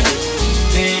better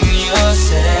than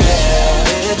yourself,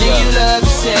 better than you love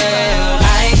yourself.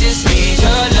 I just need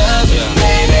your love,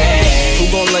 baby. Who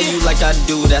gon' love you like I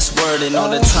do? That's word. And all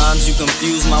the times you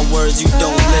confuse my words, you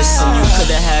don't listen. You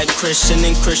could've had Christian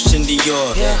and Christian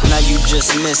Dior. Now you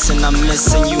just missing, I'm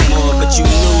missing you more. But you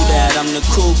knew that I'm the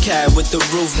cool cat with the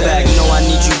roof back. No, I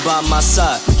need you by my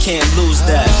side, can't lose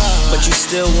that. But you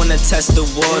still wanna test the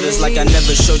waters, like I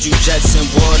never showed you jets and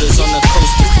waters on the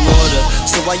coast of Florida.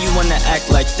 So why you wanna act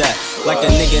like that? Like a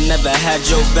nigga never had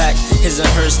your back, his and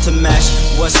hers to match.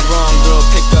 What's wrong, girl?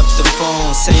 Pick up the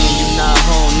phone, saying you not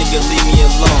home, nigga, leave me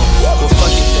alone. Well,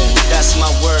 fuck it then, that's my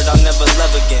word, I'll never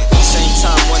love again. Same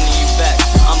time, wanting you back,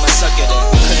 I'ma suck it in.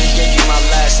 Could've gave you my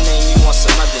last name, you want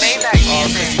some other shit. All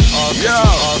 'cause you, all 'cause you,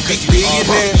 all 'cause you, all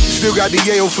 'cause you. Still got the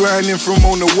Yale flying in from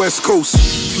on the West Coast.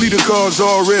 Fleet of cars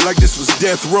all red like this was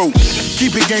death row.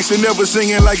 Keep it gangster, never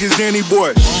singing like it's Danny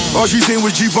Boy. All she seen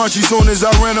was Givenchy soon as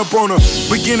I ran up on her.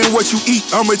 Beginning what you eat,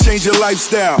 I'ma change your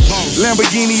lifestyle.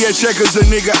 Lamborghini at Checkers, a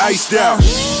nigga iced out.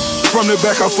 From the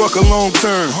back, I fuck a long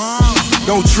term.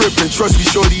 Don't trip and trust me,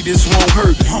 shorty, this won't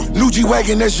hurt. New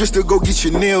G-Wagon, that's just to go get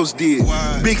your nails did.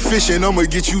 Big fish and I'ma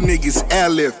get you niggas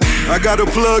airlift. I got a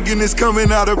plug and it's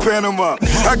coming out of Panama.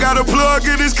 I got a plug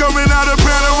and it's coming out of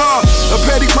Panama. A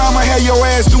petty crime, I had your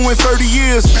ass doing 30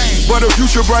 years. But a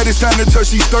future bright, it's time to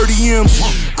touch these 30 M's.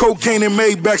 Cocaine and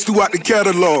Maybachs throughout the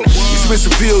catalog.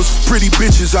 Expensive bills, pretty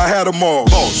bitches, I had them all.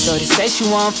 Shorty say she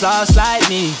want flaws like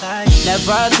me.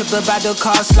 Never trip about the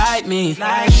cost like me.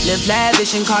 Live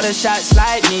lavish and call the shots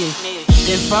like me.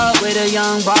 Then fuck with a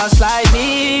young boss like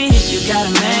me. You got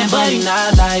a man, but he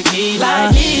not like me.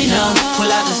 Like me, no.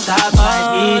 Pull out the stop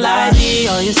like me, like me.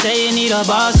 Oh, you say you need a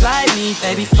boss like me.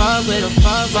 Baby, fuck with a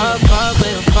fuck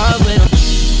with a.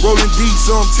 Rolling deep,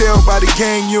 so I'm tailed by the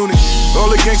gang unit. All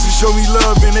the gangsters show me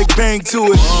love and they bang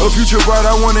to it. A future bride,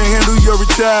 I wanna handle your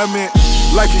retirement.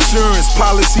 Life insurance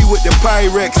policy with the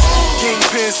Pyrex.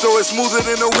 Kingpin, so it's smoother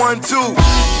than a 1-2.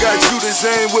 Got you the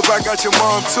same whip, I got your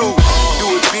mom too. Do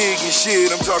it big and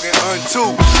shit, I'm talking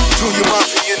unto. Junior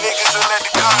Mafia niggas and let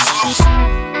the guns loose.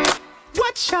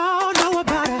 What y'all know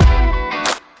about a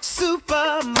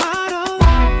supermodel?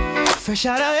 Fresh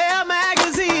out of Elle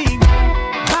magazine.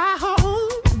 Buy her own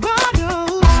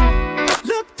bottles.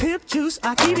 Look, pimp juice,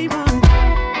 I keep it one.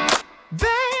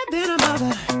 Bad than a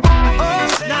mother. Oh,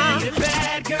 nah. Need a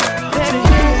bad girl.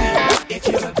 If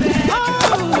you're a bad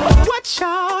girl. What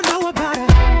y'all know about a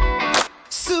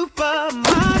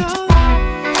supermodel?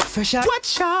 Fresh out. What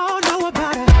y'all know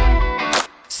about a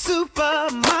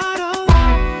supermodel?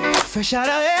 Fresh out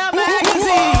of Elle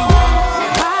magazine.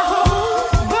 Buy her own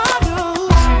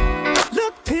bottles.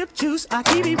 Look, pimp juice, I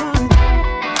keep it one.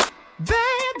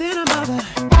 Bad than a mother.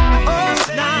 Oh,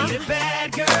 nah. Need a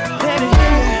bad girl.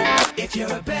 If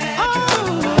you're a bad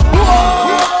girl.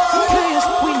 Players,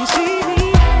 when you see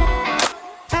me,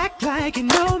 act like you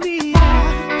know me.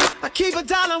 I keep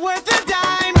 $1 worth of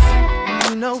dimes.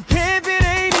 You know pimping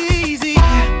ain't easy.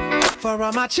 For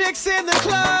all my chicks in the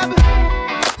club,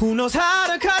 who knows how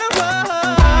to cut a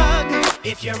rug?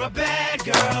 If you're a bad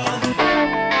girl,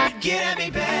 get at me,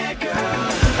 bad girl.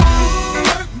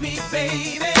 Work me,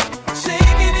 baby,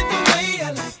 shaking it the way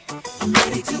I like. I'm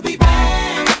ready to be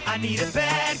bad. I need a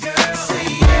bad girl. Say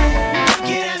yeah,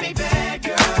 get at me, bad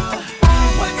girl.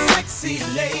 What sexy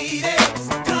ladies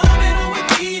coming on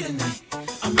with me tonight?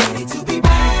 I'm ready to be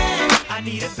bad. I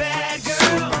need a bad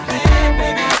girl. Bad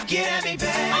baby, get at me,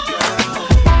 bad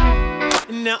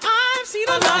girl. Now I've seen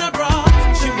a lot of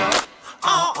bras, you know,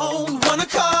 all on one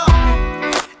car.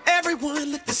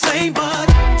 Everyone look the same, but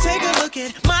take a look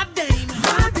at my dame.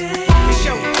 My dame.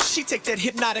 Show she take that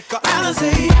hypnotic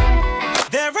Alizé.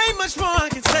 There ain't much more I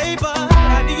can say, but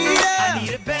I need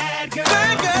a bad girl.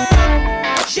 Bad girl,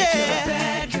 yeah.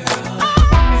 Bad girl.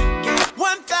 Got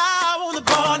one thigh on the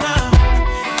bar now.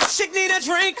 Chick need a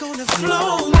drink on the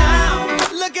floor now.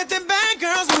 Look at them bad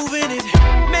girls moving it,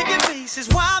 making faces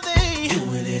while they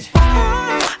doing it.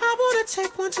 I wanna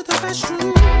take one to the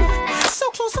restroom. So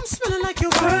close, I'm smelling like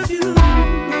your perfume.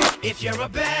 If you're a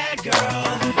bad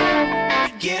girl,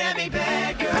 get at me,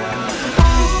 bad girl.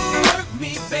 Work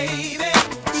me, baby.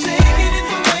 Shaking it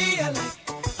the way I like.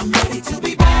 I'm ready to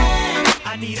be bad.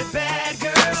 I need a bad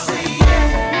girl. Say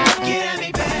yeah, get at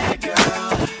me, bad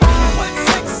girl. What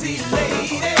sexy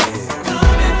ladies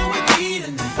coming on with me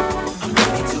tonight? I'm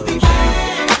ready to be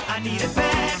bad. I need a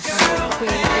bad girl.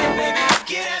 Bad baby,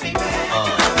 get at me,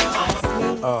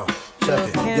 bad girl.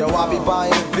 Check it. Yo, I be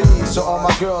buying V's, so all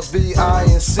my girls be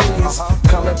eyeing C's.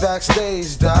 Coming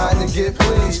backstage, dying to get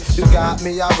pleased. You got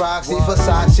me, I rock the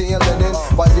Versace and linen.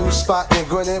 While you spotting,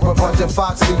 grinning with a bunch of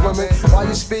foxy women. While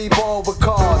you speedball with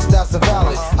cars, that's the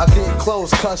valley. I get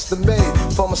clothes custom made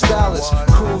from a stylist.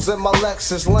 Cruise in my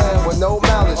Lexus land with no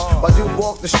malice. While you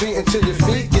walk the street until your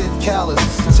feet get callous.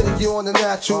 Take you on the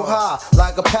natural high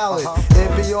like a pallet.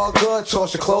 It be all good,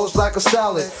 toss your clothes like a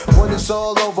salad. When it's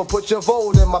all over, put your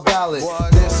vote in my ballot.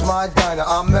 This my diner,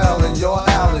 I'm Mel and you're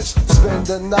Alice. Spend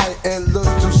the night and look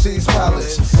to C's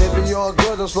Palace. It be all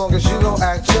good as long as you don't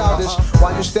act childish.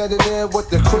 While you standing there with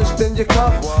the crisp in your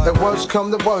cup, and worst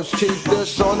come to worst, keep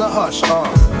this on the hush.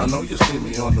 I know you see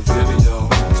me on the video.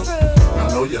 I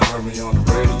know you heard me on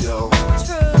the radio.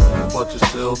 But you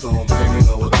still don't pay me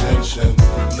no attention.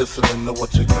 Listening to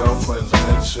what your girlfriends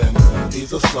mention.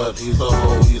 He's a slut, he's a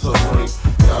hoe, he's a freak.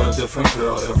 Got a different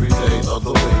girl every day of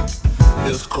the week.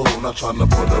 It's cool, not trying to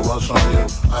put a rush on you.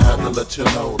 I had to let you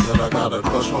know that I got a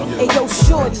crush on you. Hey yo,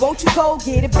 shorty, won't you go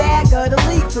get a bag of the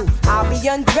lethal? I'll be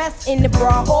undressed in the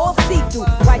bra all see-through.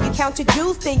 While you count your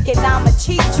jewels, thinking I'ma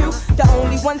cheat you. The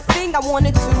only one thing I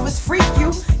wanna do is freak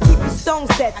you. Keep your stone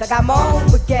sets, I got my own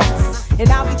baguettes. And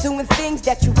I'll be doing things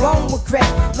that you won't regret.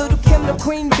 Little Kim the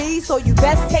queen bee, so you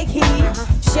best take heed.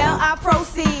 Shall I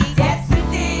proceed? Yes,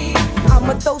 indeed.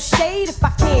 I'ma throw shade if I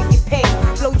can't get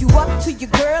paid. Blow you up to your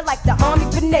girl like the army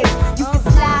grenade. You can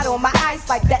slide on my ice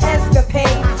like the escapade.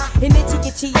 And itchy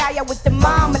get your yaya with the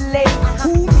marmalade.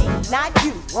 Who me? Not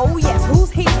you. Oh yes, who's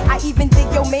he? I even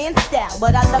dig your man style,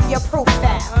 but I love your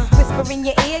profile. Whisper in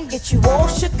your ear and get you all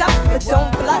shook up, but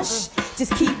don't blush.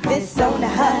 Just keep this on the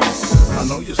hush. I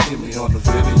know you see me on the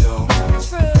video.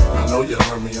 True. I know you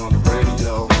heard me on the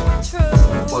radio.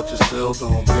 True. But you still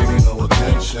don't pay me no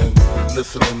attention.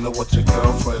 Listening to what your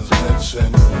girlfriends mention.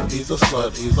 He's a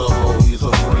slut, he's a hoe, he's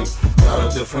a freak.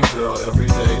 Got a different girl every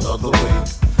day of the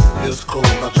week. It's cool,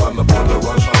 not trying to put a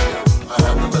rush on you. I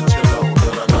had to let you know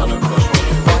that I got a crush on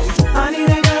you. I need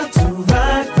a girl to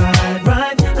ride.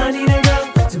 I need a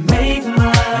girl to make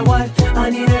my what? I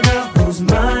need a girl who's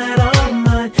mine, all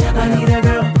mine. I need a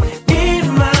girl in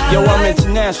my Yo, I'm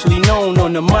internationally known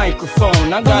on the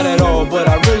microphone. I got it all, but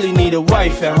I really need a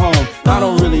wife at home. I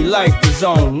don't really like the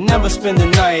zone, never spend the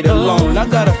night alone. I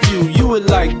got a few, you would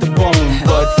like the bone,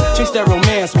 but chicks that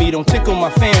romance me don't tickle my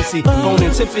fancy.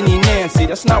 Boning Tiffany Nancy,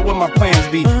 that's not what my plans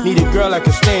be. Need a girl that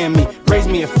can stand me, raise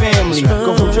me a family.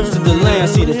 Go from trips to the land,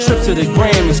 see the trip to the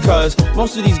Grammys. Cause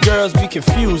most of these girls be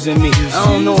confusing me. I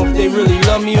don't know if they really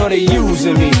love me or they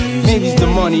using me. Maybe it's the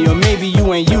money or maybe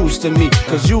you ain't used to me.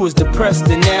 Cause you was depressed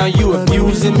and now you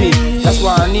abusing me. That's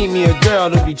why I need me a girl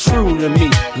to be true to me.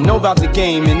 Know about the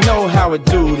game and know how it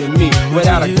do to me.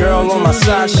 Without a girl on my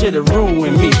side, shit'll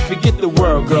ruin me. Forget the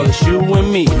world, girl, it's you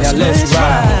and me. Now let's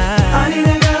ride. I need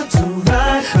a girl to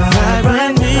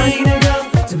ride me. I need a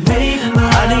girl to make my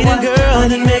I need a girl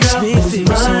that makes me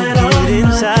feel so good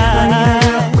inside.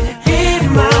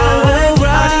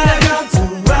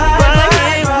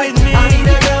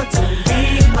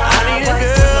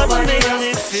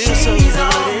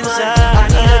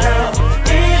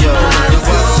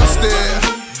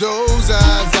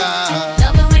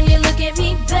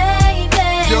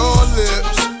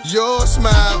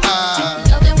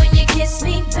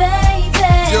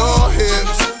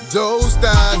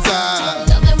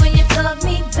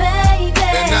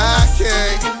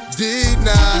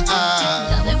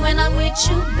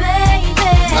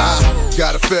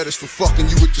 Got a fetish for fucking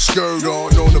you with your skirt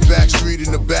on the back street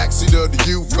in the backseat of the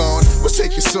Yukon. What's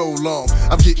taking so long?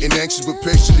 I'm getting anxious but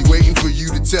patiently waiting for you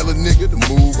to tell a nigga to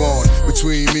move on.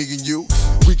 Between me and you,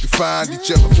 we can find each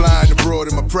other flying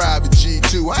abroad in my private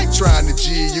G2. I ain't trying to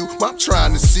G you, I'm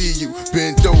trying to see you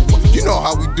bent over. You know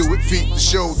how we do it, feet to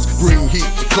shoulders, bring heat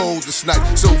to cold this night,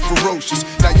 so ferocious.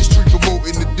 Now your street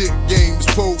promoting the dick game is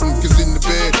potent, cause in the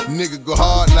bed, nigga go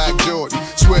hard like Jordan.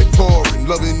 Sweat pouring,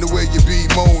 loving the way you be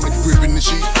moaning, gripping the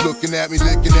sheet, looking at me,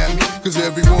 licking at me, cause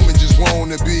every woman just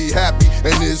wanna be happy,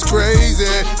 and it's crazy,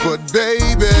 but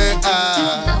baby,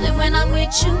 I love it when I'm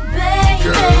with you, baby.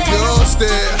 Girl, your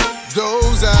stare,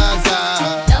 those eyes,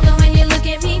 I love it when you look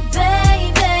at me,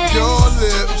 baby. Your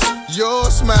lips, your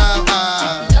smile,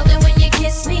 I love it when you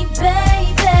kiss me,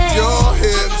 baby. Your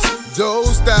hips,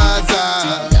 those thighs,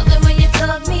 I love it when you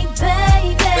fuck me,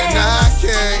 baby. And I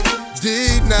can't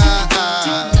deny,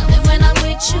 love it when I'm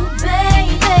with you,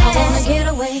 baby. I wanna get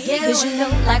away, cause you know,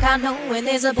 like I know when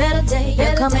there's a better day.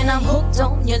 You're coming, I'm hooked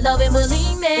on your love and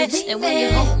believe me. And when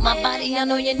you hold my body, I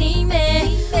know you need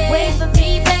me. Wait for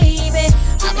me, baby.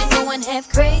 I've been going half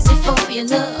crazy for your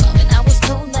love, and I was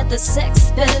told that the sex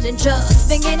is better than drugs.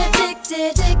 Been getting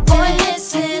addicted, boy,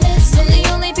 listen. I'm the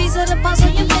only piece of the puzzle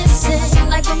you're missing.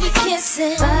 Like when we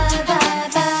kissing, bye, bye,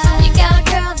 bye. You got a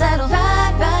girl that'll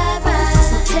ride, ride, ride.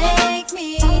 So take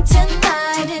me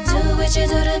tonight and do what you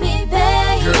do to me,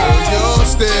 baby. Girl, your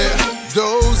stare,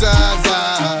 those eyes,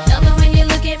 I love it when you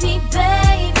look at me,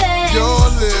 baby. Your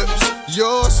lips,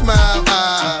 your smile,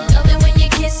 I love it when you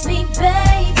kiss me,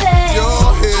 baby.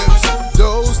 Your hips,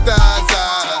 those thighs,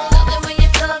 I love it when you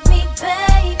fuck me,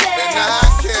 baby. And I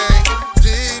can't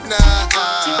deny,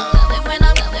 love it when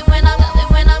I love it when I love it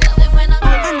when I love it when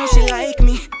I know she like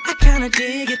me, I kinda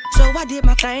dig it, so I did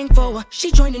my thing for her.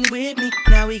 She joined in with me,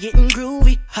 now we getting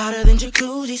groovy, hotter than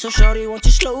jacuzzi. So shorty, won't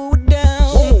you slow it down?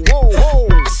 Whoa, whoa, whoa.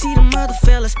 I see them other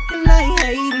fellas, and I ain't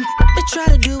hating. They try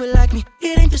to do it like me,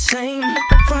 it ain't the same.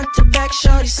 Front to back,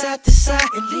 shorty, side to side,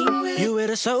 and lean with it. You with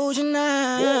a soldier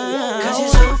now, cause you're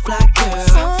so fly,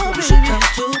 girl. You should come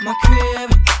to my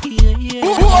crib, yeah, yeah.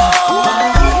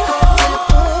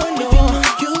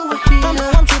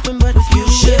 I'm tripping, but if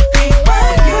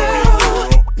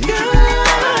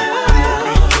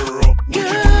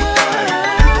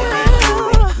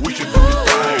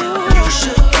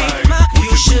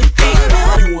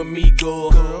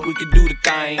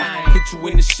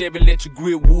Chevy, let you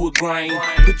grip wood grain.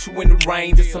 Put you in the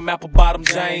range of some apple bottom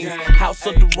James. House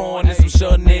of the Rowan and some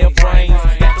Chanel frames.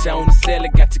 Got you on the cellar,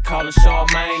 got you calling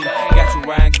Charmaine. Got you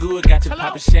riding good, got you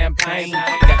popping champagne.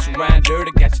 Got you riding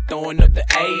dirty, got you throwing up the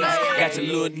A's. Got your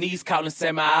little niece calling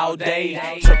Sammy all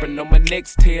day. Chirping on my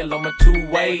next tail on my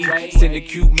two-way. Sending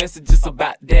cute messages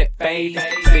about that phase.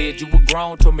 Said you were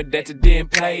grown, told me that you didn't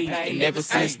play. And ever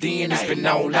since then, it's been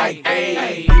on like,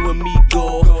 hey, you and me,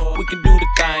 girl, we can do the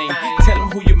thing. Tell them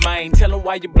who you main, tell them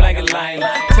why you blanking lame.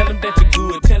 Tell them that you're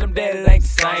good, tell them that it ain't the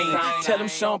same. Tell them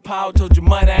Sean Paul told you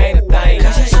money ain't a thing.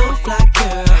 Cause you're so fly,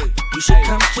 girl, you should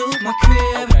come to my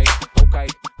crib. Okay.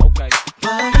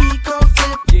 But he gon'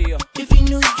 flip, yeah, if he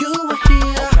knew you were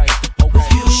here.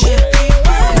 With you, shit.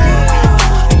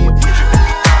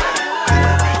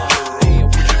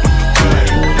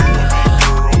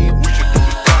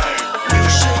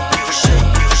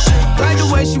 Like the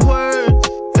way she work,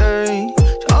 hey.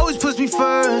 She always puts me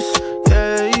first,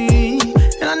 hey.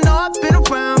 And I know I've been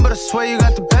around, but I swear you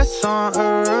got the best on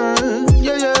earth.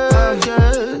 Yeah.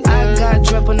 I got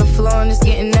drip on the floor and it's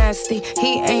getting nasty.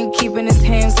 He ain't keeping his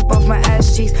hands up off my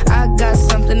ass cheeks. I got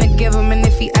something to give him, and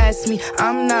if he asks me,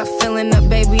 I'm not feeling up,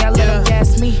 baby, I let him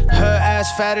gas me. Her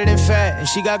ass fatter than fat, and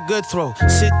she got good throw.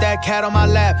 Sit that cat on my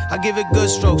lap, I give it good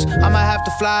strokes. I might have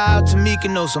to fly out to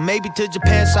Mykonos, or maybe to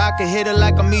Japan so I can hit her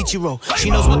like a Michiro. She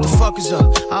knows what the fuck is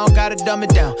up, I don't gotta dumb it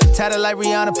down. Tatted like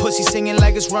Rihanna, pussy singing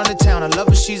like it's run to town. I love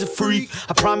her, she's a freak.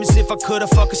 I promise if I could, I'd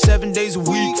fuck her 7 days a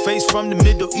week. Face from the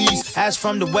Middle East, ass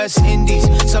from the West Indies.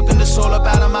 Sucking the soul up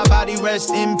out of my body, rest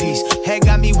in peace. Head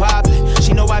got me wobbling,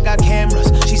 she know I got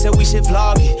cameras. She said we should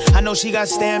vlog it, I know she got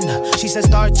stamina. She said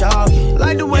start jogging.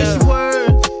 Like the way she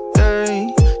work,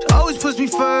 hey. She always puts me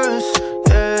first,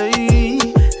 hey.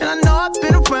 And I know I've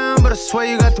been around, but I swear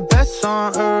you got the best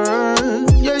on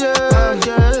earth. Yeah.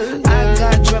 I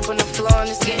got drip on the floor and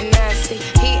it's getting nasty.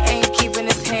 He ain't keeping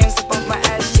his hands up off my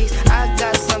ass cheeks. I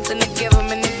got something to give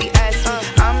him, and if he asks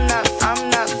me, I'm not.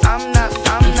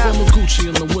 From Gucci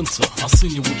in the winter, I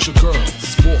seen you with your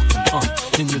girls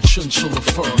walking in your chinchilla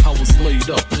fur. I was laid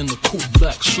up in the cool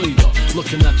black shader,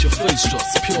 looking at your face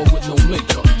just pure with no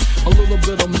makeup. A little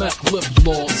bit of MAC lip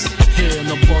gloss, hair in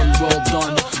a bun well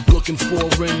done. Looking for a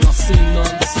ring, I seen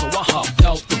none, so I hopped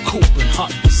out the coupe and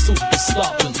hot pursuit to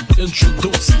stop and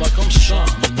introduce like I'm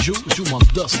shining. You my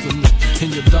destiny in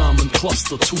your diamond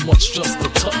cluster. Too much just to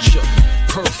touch you.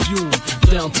 Perfume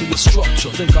down to your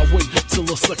structure. Think I wait till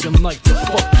the second night to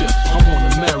fuck you. I wanna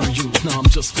marry you. Nah, I'm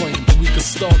just playing, but we could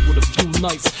start with a few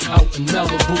nights out in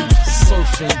Malibu,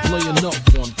 surfing, laying up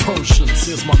on Persians.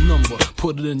 Here's my number,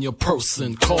 put it in your purse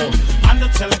and call me. On the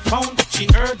telephone, she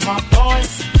heard my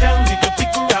voice. Tell me to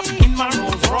pick her up in my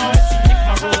Rolls Royce. If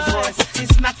my Rolls Royce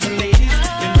is not for ladies,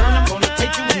 then girl, I'm gonna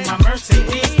take you in my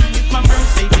Mercedes. If my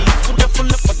Mercedes full up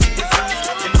of disease,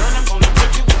 then girl, I'm gonna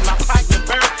take you in my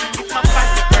Firebird. If my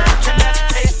Firebird cannot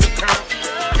taste the curve,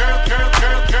 girl.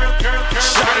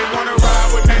 Shawty wanna ride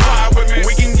with me,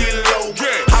 we can get low.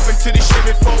 Hop into the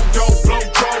Chevy 4-door, blow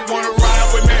draw. Wanna ride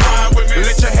with me,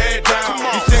 let your head down.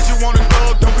 You said you wanna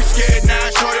go, don't be scared now.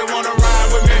 Shawty wanna ride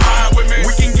with me,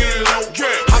 we can get low.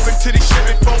 Hop into the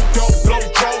Chevy 4-door, blow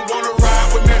draw. Wanna ride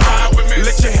with me,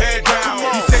 let your head down.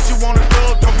 You said you wanna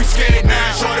go, don't be scared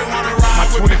now. Shawty wanna ride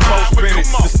with me. My 24 spinning,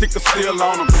 the sticker still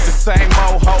on them. The same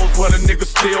old hoes, but a nigga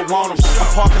still want them. I'm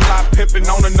parking lot pimping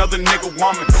on another nigga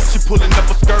woman. She pulling up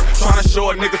a skirt, trying to show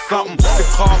a nigga something. The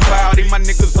car cloudy, my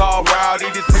niggas all rowdy.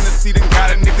 This Hennessy done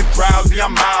got a nigga drowsy.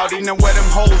 I'm outy, now where them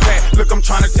hoes at? Look, I'm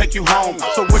trying to take you home.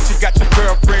 So what you got your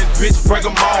girlfriends, bitch, break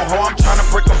them all. Ho, I'm trying to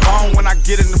break a bone when I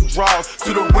get in them drawers.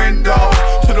 To the window,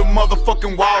 to the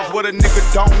motherfucking walls. What a nigga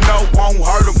don't know won't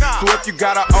hurt him. So if you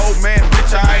got an old man,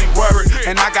 bitch, I ain't worried.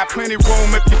 And I got plenty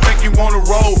room if you think you wanna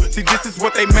roll. See, this is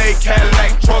what they made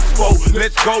Cadillac trucks for.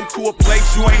 Let's go to a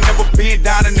place you ain't never been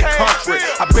down in the country.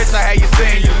 I bet you how you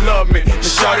saying you love me. The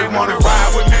shawty wanna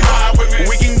ride with me,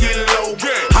 we can get low.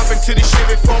 Hop into the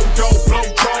Chevy 4-door, blow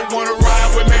draw. Wanna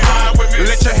ride with me,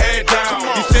 let your head down.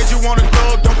 You said you wanna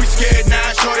go, don't be scared now.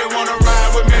 Shawty wanna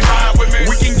ride with me,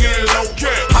 we can get low.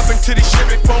 Hop into the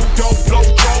Chevy 4-door, blow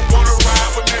draw. Wanna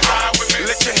ride with me,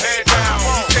 let your head down.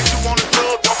 You said you wanna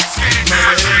go, don't be scared now.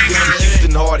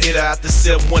 Houston hard hitter out the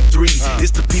 713.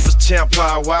 It's the people's champ,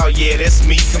 Power Wow, yeah, that's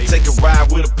me. Come take a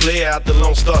ride with a player out the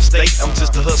Lone Star State. I'm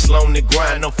just a hustler on the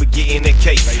grind, don't forgetting that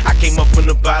cake. I came up from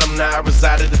the bottom, now I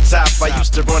reside at the top. I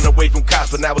used to run away from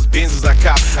cops, but now it's Benz's I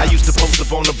cop. I used to post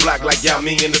up on the block like y'all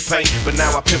me in the paint, but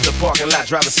now I pimp the parking lot,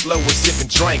 driving slow and sipping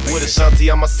drink. With Ashanti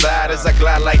on my side as I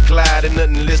glide like Clyde, and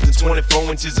nothing less than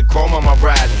 24 inches of chrome on my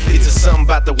ride. It's just something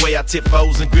about the way I tip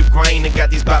foes and grip grain, and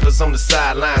got these boppers on the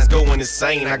sidelines going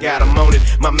insane. I got them on it,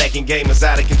 my Mackin game is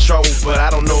out of control, but I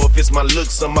don't know if it's my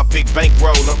looks or my big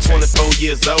bankroll. I'm 24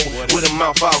 years old, with a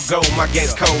mouth all gold. My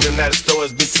game's cold and now the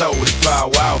story's been told. It's Bow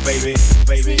Wow, baby.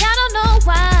 See, I don't know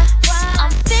why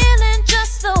I'm feeling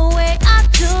just the way I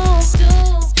do.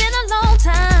 It's been a long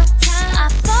time. I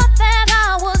thought that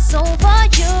I was over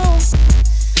you,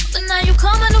 but now you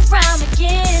coming around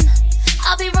again.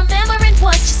 I'll be remembering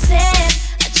what you said.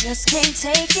 I just can't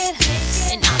take it,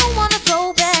 and I don't wanna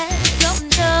go back.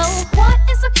 Don't know what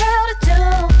is a girl to do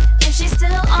if she's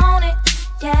still on it.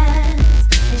 Yes,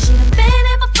 and she done been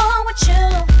here before with you,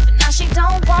 but now she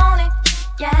don't want it.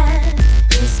 Yes,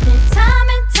 it's been time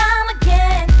and time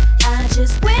again. I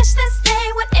just wish this day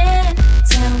would end.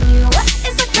 Tell me what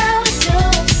is a girl to do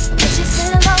if she's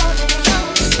still on it.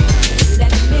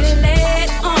 Let me lay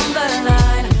it on the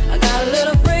line. I got a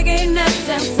little freakiness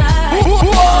inside. You know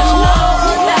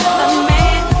that the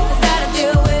man has gotta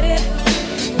deal with it.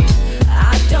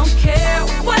 I don't care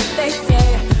what they say.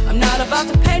 I'm not about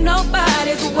to pay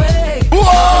nobody's way.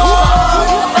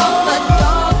 About the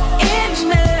dog in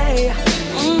me.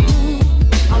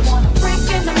 I want a freak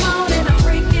in the morning, a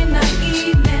freak in the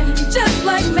evening, just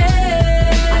like me.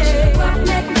 I need a rough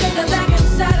neck nigga that can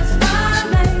satisfy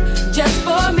me, just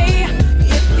for me.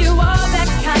 If you are that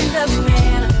kind of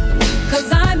man, 'cause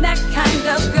I'm that kind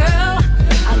of girl.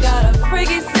 I got a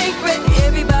freaky secret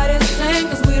everybody's saying,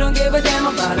 'cause we don't give a damn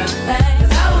about a thing.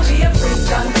 'Cause I will be a freak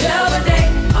until the day,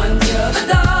 until the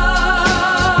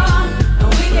dawn. And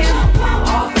we can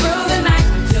all through the night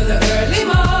till the early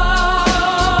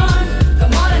morn.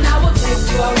 Come on and I will take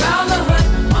you around the hood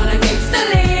on a gangsta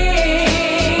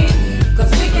lean.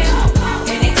 'Cause we can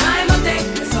any time of day.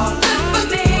 It's all good for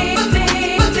me, for me,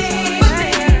 for me, for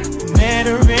me. Met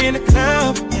her in the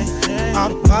club, all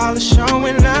the ballers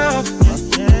showing love.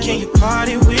 Can you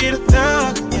party with a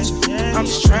thug? I'm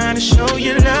just trying to show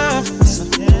you love.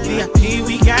 VIP,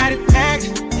 we got it packed.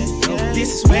 This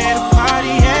is where the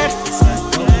party at.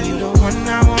 You the one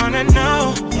I wanna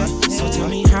know. So tell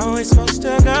me how it's supposed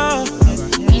to go.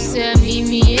 He said meet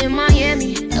me in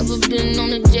Miami. Ever been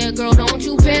on a jet, girl, don't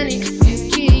you panic.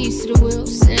 Keys to the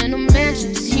wheels and the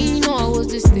mansions. He know I was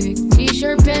this thick,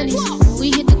 t-shirt panties.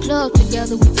 We hit the club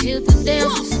together, we tilt the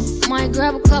dances. Might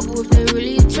grab a couple if they're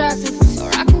really attractive. Or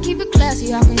I can keep it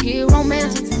classy, I can get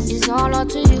romantic. It's all up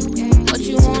to you, what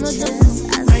you wanna do.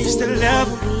 I used to love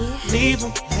him, leave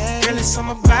him. Girl, it's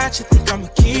something about you, think I'ma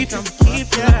keep him.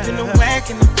 Pull up in the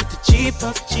wagon and put the Jeep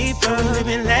up. We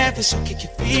living lavish, so kick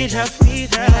your feet up.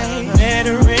 Met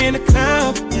her in the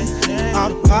club, all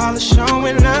the ballers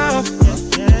showing love.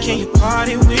 Can you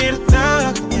party with a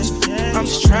thug? I'm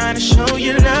just trying to show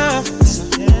you love.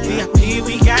 VIP,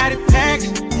 we got it packed.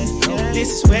 This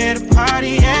is where the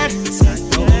party at.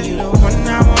 You the one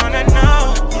I wanna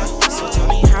know. So tell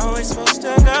me how it's supposed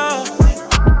to go.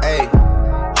 Hey.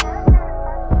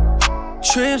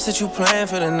 Trips that you plan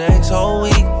for the next whole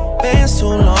week. Bands too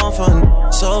long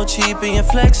for so cheap and your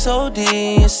flex OD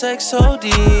and sex OD.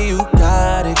 You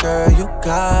got it, girl, you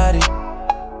got it.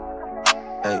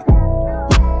 Hey.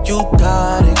 You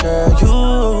got it, girl,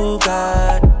 you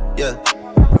got it. Yeah.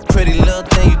 Pretty little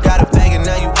thing, you got a bag and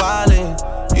now you wildin'.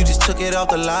 You just took it off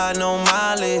the line, no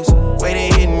mileage. Way they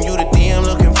hitting you, the DM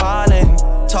looking violent.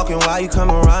 Talking while you come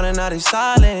around and now they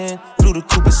silent. Blew the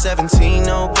Cooper 17,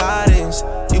 no guidance.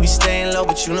 You be staying low,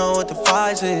 but you know what the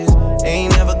fight is.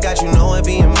 Ain't never got you know it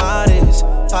being modest.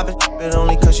 Poppin' it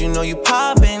only 'cause you know you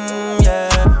poppin', yeah.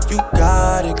 You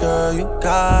got it, girl, you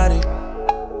got it.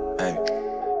 Hey.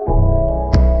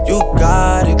 You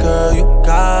got it, girl, you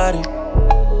got it.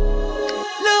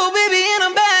 Little baby and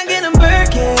I'm back in a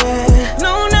Birkin.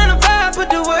 No 9 to 5, put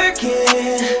the work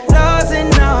in. Laws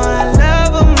and all, I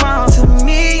love them all. To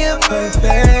me, you're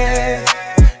perfect.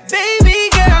 Baby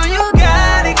girl, you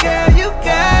got it, girl. You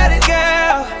got it,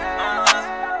 girl.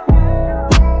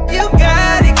 You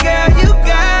got it, girl. You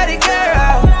got it,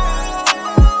 girl.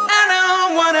 I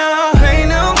don't wanna play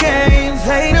no games,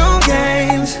 play no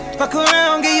games. Fuck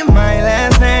around, give you my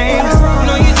last name.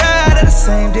 Know you tired of the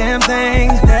same damn thing.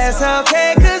 That's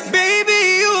okay, 'cause baby,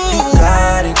 you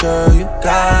got it, girl, you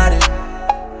got it.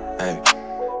 Hey.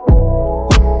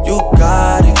 You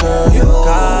got it, girl, you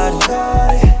got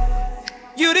it.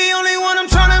 You the only one I'm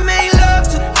tryna make love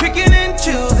to, picking and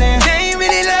choosing. They ain't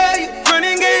really love you,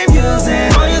 running game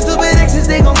using. All your stupid exes,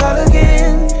 they gon' call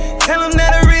again. Tell them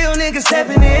that a real nigga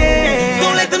stepping in.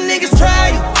 Don't let them niggas try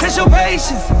you, test your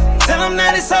patience. Tell them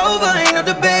that it's over, ain't no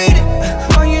debating.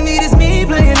 All you need is me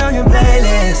playing on your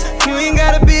playlist. You ain't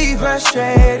gotta be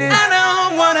frustrated. I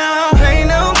don't wanna play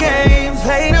no games,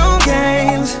 play no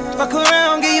games. Fuck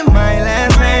around, give you my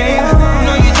last name.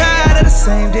 Know you tired of the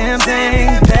same damn thing.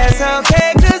 That's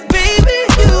okay, 'cause baby,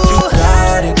 you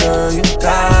got it, girl, you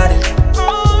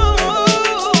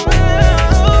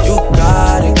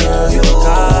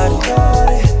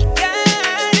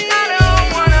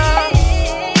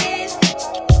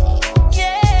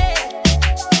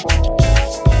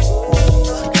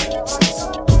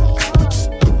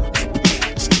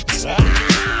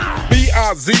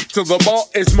till the ball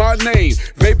is my name.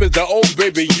 Vape is the old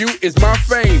baby, you is my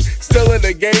fame. Still in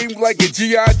the game like a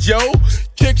G.I. Joe.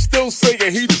 Kick still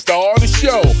singing, he the star of the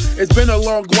show. It's been a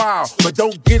long while, but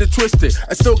don't get it twisted.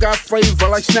 I still got flavor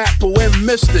like Snapple and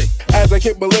Mystic. As I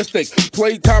kick ballistic,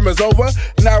 playtime is over.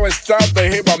 Now it's time to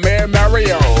hit my man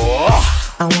Mario.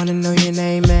 I wanna know your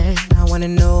name, man. I wanna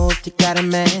know if you got a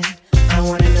man. I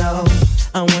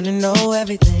wanna know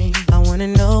everything. I wanna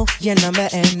know your number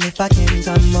and if I can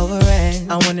come over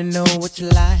and I wanna know what you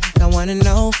like. I wanna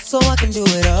know so I can do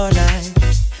it all night.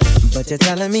 But you're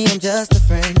telling me I'm just a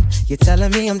friend. You're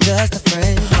telling me I'm just a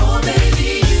friend. Oh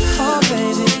baby,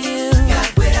 you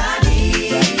got what I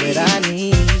need. Got what I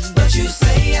need. But you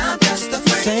say I'm just a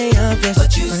friend. Say I'm just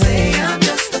but you a friend. say I'm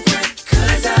just a friend.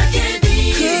 Cause I can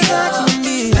be your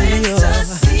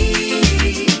fantasy.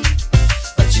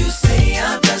 But you say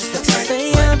I'm just a friend.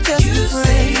 Say I'm just a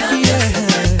friend.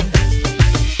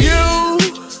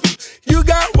 You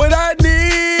got what I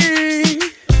need.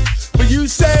 But you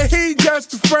say he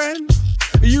just a friend.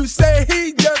 You say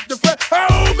he just a friend.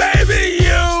 Oh baby,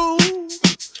 you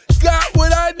got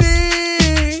what I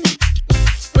need.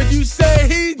 But you say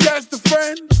he just a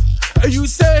friend. You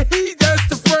say he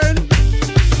just a friend.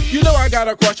 You know I got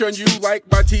a crush on you like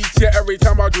my teacher. Every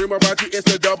time I dream about you,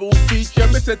 it's a double feature.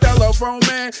 Mr. Telephone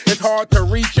Man, it's hard to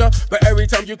reach ya, but every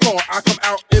time you call, I come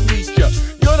out and meet ya.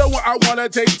 You're the one I wanna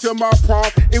take to my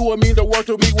prom. It would mean the world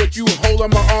to me with you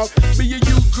holding my arm. Me and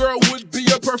you, girl, would be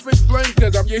a perfect blend.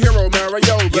 Cause I'm your hero,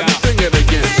 Mario. Let me sing it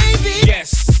again. Baby.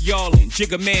 Yes, y'allin',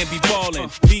 Jigga Man be ballin'.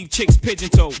 Leave chicks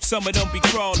pigeon-toed, some of them be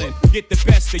crawlin'. Get the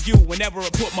best of you whenever I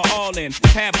put my all in.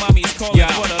 Have mommies callin'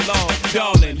 for the law,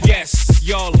 darling. Yes,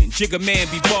 y'allin', Jigga Man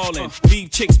be ballin'.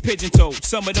 Leave chicks pigeon-toed,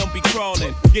 some of them be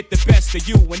crawlin'. Get the best of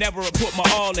you whenever I put my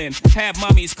all in. Have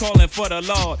mommies callin' for the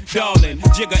law, darling.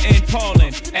 Jigga and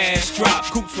Paulin', ass drop,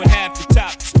 coops with half the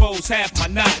top, expose half my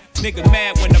knot. Nigga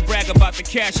mad when I brag about the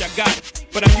cash I got,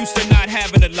 but I'm used to not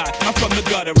having a lot. I'm from the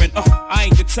gutter and I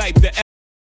ain't the type to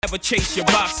ever chase your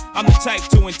box. I'm the type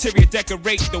to interior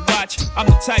decorate the watch. I'm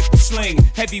the type to sling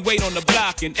heavyweight on the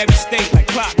block in every state like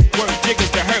clock. Word jiggers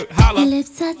to hurt, holla. Your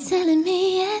lips are telling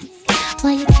me yes,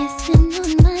 while you're kissing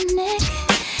on my neck,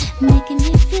 making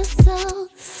me feel so.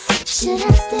 Should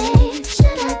I stay?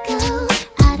 Should I go?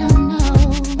 I don't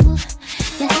know.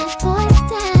 Your hot boy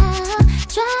style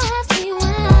drives me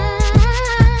wild,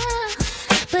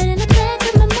 but in the back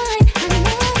of my mind, I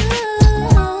know.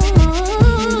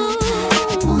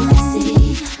 Wanna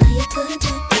see how you put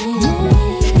that thing on me?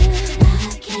 I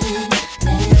can't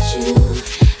let you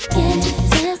get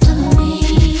this on me,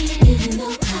 even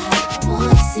though I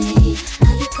wanna see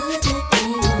how you put that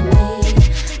thing on me.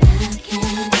 I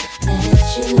can't let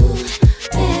you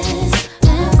mess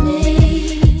with me.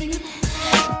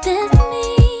 That's me.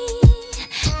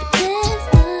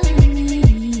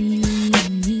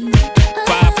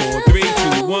 5, 4, 3,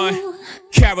 2, 1.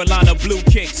 Carolina blue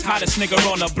kicks, hottest nigga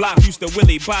on the block. Used to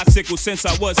Willie bicycle since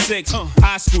I was 6.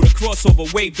 High school, the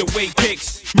crossover, waved away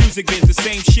kicks. Music is the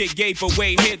same shit, gave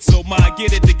away hits. So my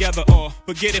get it together or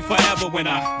forget it forever. When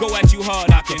I go at you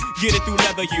hard, I can get it through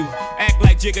leather. You act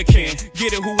like Jigga can,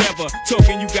 get it whoever.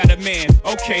 Talking you got a man,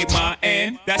 okay my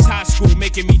and that's high school,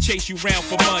 making me chase you round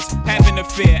for months. Having a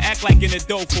fear, act like in a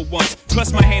dough for once.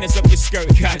 Plus my hand is up your skirt,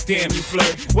 goddamn you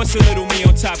flirt. What's a little me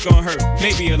on top gonna hurt?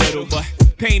 Maybe a little, but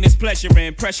pain is pleasure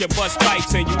and pressure bust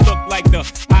pipes. And you look like the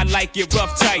I like it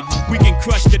rough tight. We can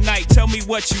crush the night, tell me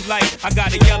what you like. I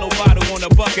got a yellow bottle on a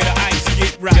bucket of ice,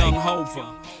 get right. Young Hover.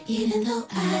 Even though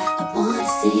I wanna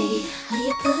see how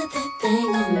you put that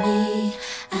thing on me,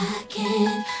 I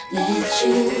can't let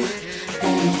you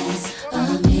pass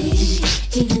on me.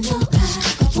 Even though I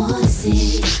wanna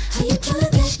see how you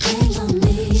put that thing on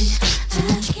me, I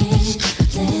can't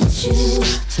let you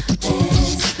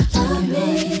pass on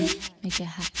me. Make it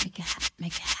hot, make it hot,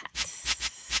 make it hot.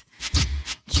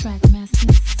 Track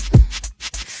masters,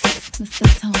 Mr.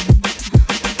 Tone.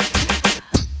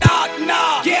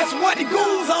 Nah, guess what the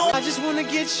goes on? I just wanna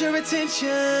get your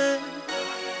attention.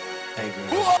 Hey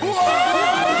girl. You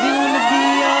wanna be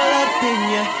all up in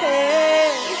your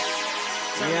head.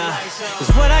 Yeah,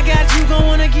 cause what I got you gon'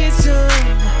 wanna get some.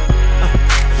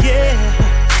 Yeah,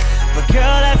 but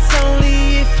girl that's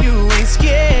only if you ain't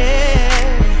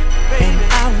scared. And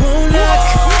I won't knock,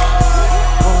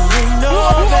 won't ring no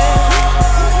bell.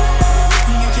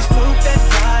 You just put that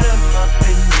bottom up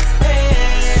in your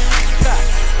head.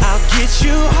 I'll get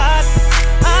you hot,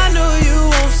 I know you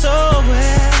want so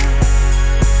well.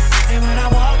 And when I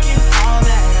walk in, all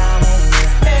that I'm on your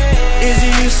head is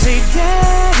you say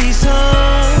daddy's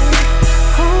home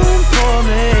for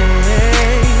me.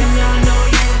 And I know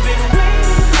you've been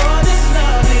waiting for this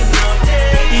loving all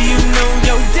day. You know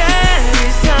your daddy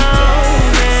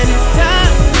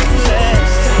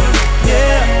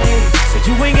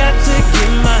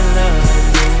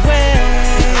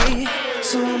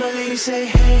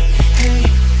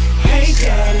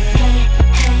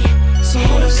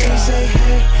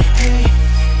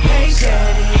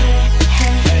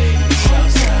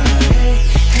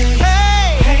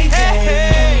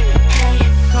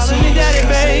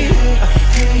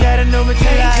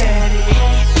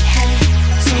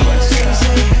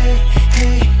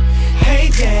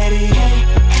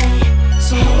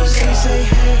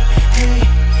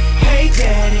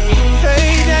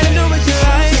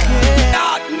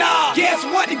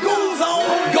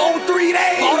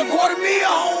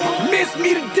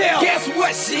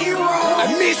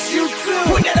I miss you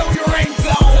too. Put that on your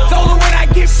ringtone. Told her when I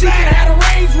get she can have the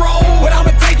Range Roll, but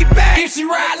I'ma take it back if she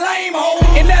ride lame ho.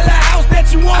 In that little house that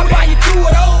you want, I buy you 2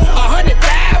 of those. 100,000,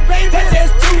 baby, that's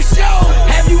just 2 shows.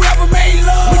 Have you ever made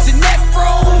love with your neck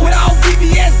froze? With all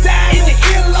BBS down in the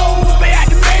earlobe? Stay out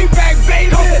the Maybach, baby,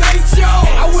 cause it ain't yo.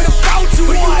 I would've brought you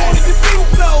but you wanted to do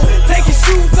so. Take your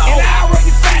shoes off, and I'll rub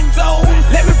your fat toes.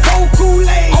 Let me pour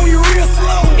Kool-Aid on you real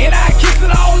slow, and I kiss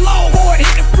it all low before it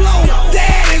hit the floor.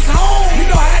 Dad is home, you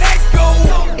know how that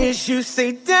goes. If you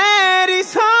say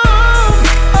daddy's home,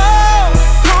 oh,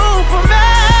 home for me,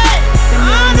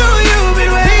 I know you've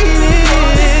been waiting.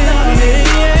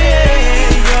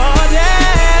 Your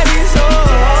daddy's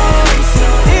home.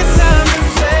 It's time to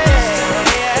say,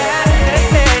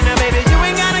 now baby, you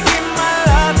ain't gotta give my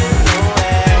love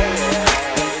away.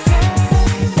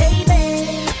 Baby,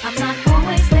 I'm not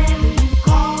always there when you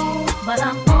call, but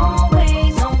I'm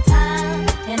always on time,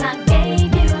 and I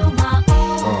gave you my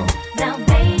all. Now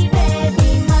baby, be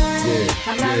mine.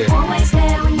 I'm not always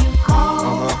there when you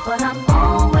call, but I'm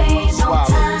always on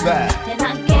time, and I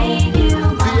gave you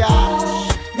my all.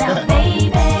 Now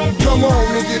baby, Come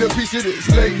on and get a piece of this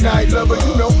late night lover.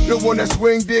 You know, the one that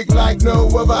swing dick like no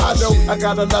other. I know I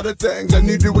got a lot of things I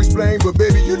need to explain, but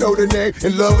baby, you know the name,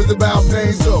 and love is about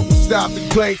pain. So stop the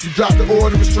complaints and drop the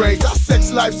order of restraints. Our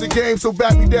sex life's a game, so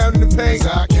back me down in the pain.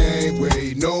 I can't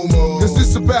wait no more. Cause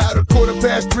it's about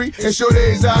 3:15, and sure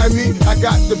days I me. I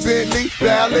got the Bentley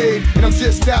Ballet, and I'm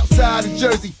just outside of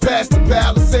Jersey, past the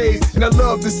Palisades. And I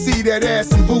love to see that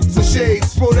ass in boots and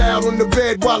shades. Throw down on the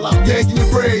bed while I'm yanking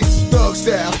your braids. Thug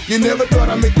style, you never thought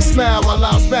I'd make you smile while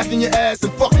I'm smacking your ass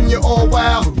and fucking you all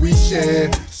wild. But we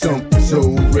share something so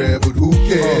rare, but who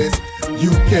cares?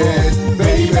 You can,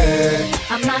 baby.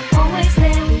 I'm not always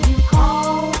there when you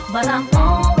call, but I'm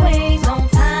always on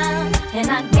time, and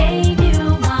I gave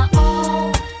you my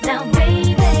all. Now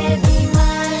baby, be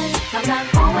mine. I'm not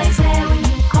always there when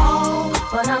you call,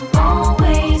 but I'm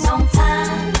always on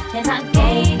time, and I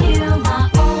gave you my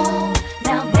all.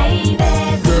 Now baby,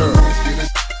 be mine.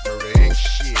 Ain't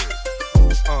shit.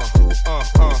 Everything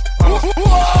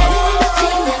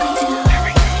that we do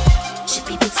should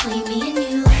be between me and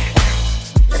you.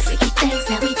 The freaky things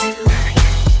that we do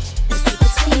is be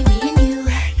between me and you.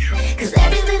 'Cause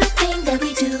every little thing that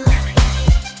we do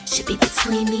should be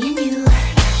between me and you.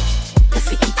 The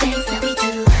freaky things that we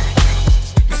do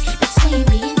is be between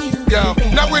me and you. Yo,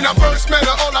 now when I first met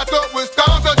her, all I thought was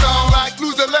dong da dong. Like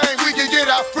lose a lane, we can get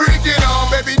out, freaking on.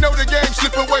 Baby, know the game,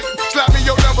 slip away. Slap me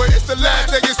your number, it's the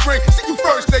last day of spring. See you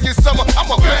first day in summer. I'm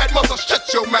a bad mother, shut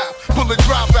your mouth. Pull a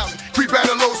drop out, creep at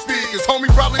a low speed. Cause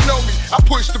homie probably know me. I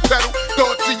push the pedal,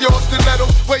 thoughts of your stiletto.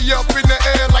 Way up in the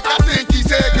air like I think he's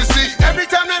there. Cause see, every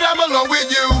time that I'm alone with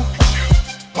you,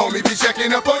 homie be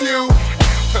checking up on you.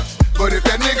 But if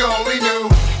that nigga only knew,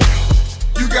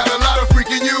 you got a lot of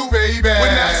freaking you, baby.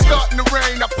 When that's starting to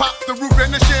rain, I pop the roof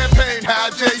and the champagne. How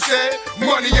Jay said,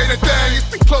 money ain't a thing, it's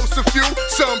been close to few.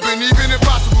 Some been even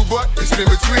impossible, but it's been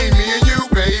between me and you,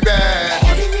 baby.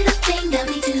 Every little thing that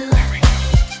we do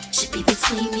should be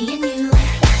between me and you.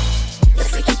 The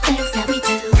freaky things that we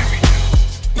do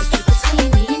is be between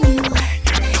me and you.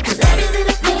 'Cause every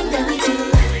little thing that we do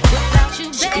without you,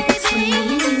 should be between me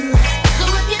and you. So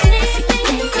if you need me,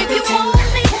 if you want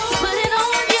me, put it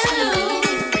on you.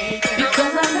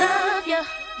 Because I love you,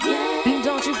 yeah.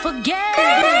 Don't you forget.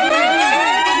 Whenever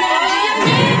you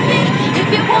need me, if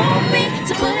you want me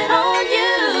to put it on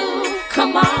you,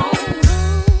 come on.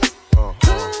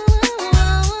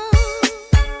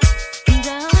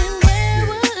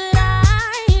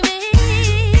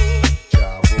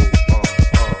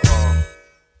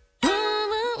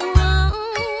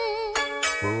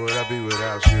 Where would I be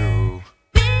without you?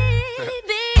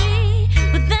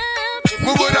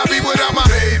 Where would I be without my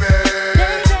baby?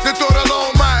 The thought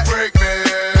alone might break me,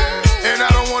 and I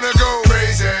don't wanna go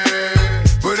crazy.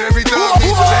 But every thought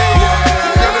needs a lady.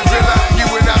 Girl, it feel like you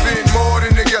and I've been more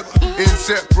than together.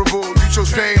 Inseparable, you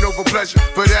chose pain over pleasure.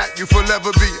 For that, you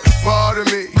forever be a part of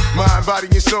me. Mind, body,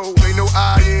 and soul, ain't no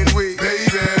I in we.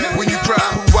 Baby, when you cry,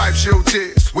 who wipes your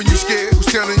tears? When you scared, who's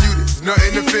telling you there's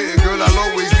nothing to fear? Girl, I'll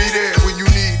always be there when you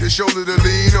need a shoulder to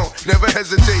lean on. Never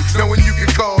hesitate, knowing you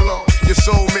can call on your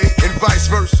soulmate and vice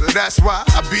versa. That's why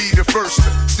I be the first to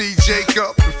see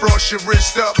Jacob and frost your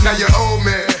wrist up. Now you're old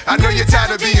man, I know you're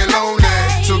tired of being lonely.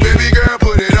 So baby girl,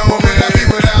 put it on me. I be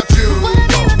without you.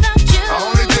 I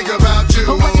only think about you.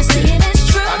 What you're saying is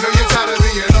true. I know you're tired of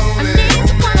being lonely.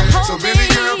 So baby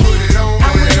girl, put it on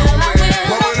me.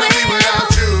 What would I be without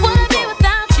you?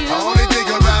 I only think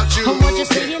about you. What you're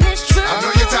saying is true. I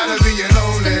know you're tired of being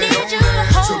lonely.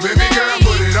 So baby girl,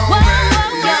 put it on me.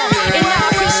 And I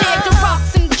appreciate the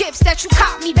rocks and gifts that you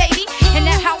caught me, baby. And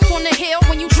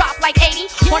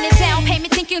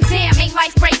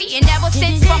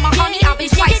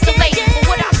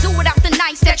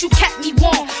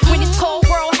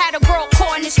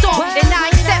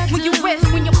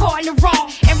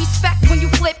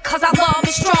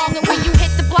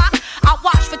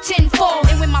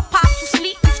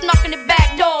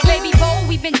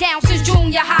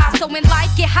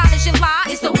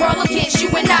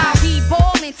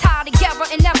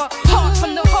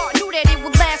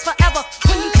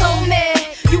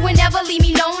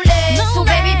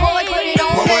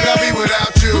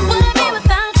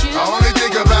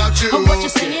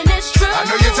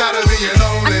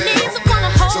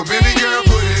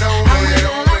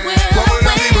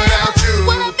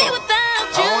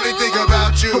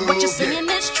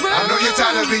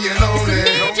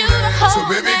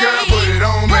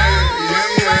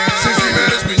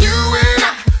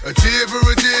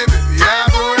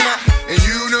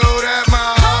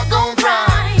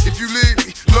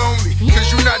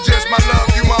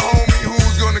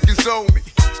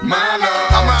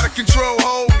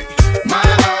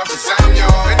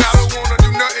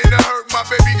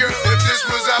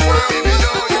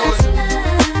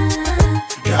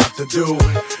to do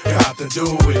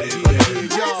with it, baby.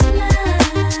 What's love?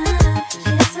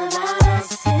 It's about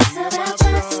us, it's about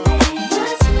just me.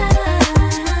 What's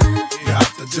love? Got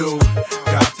to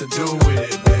do with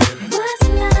it, baby. What's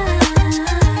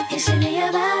love? It should be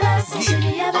about us, it should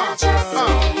be about just me.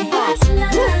 What's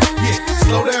love? Yeah,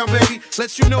 slow down, baby.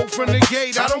 Let you know from the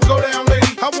gate, I don't go down,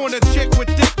 lady. I want a chick with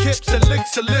thick hips and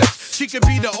licks her lips. She could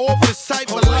be the office type,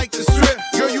 but like the strip.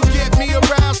 Girl, you get me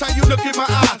aroused, how you look in my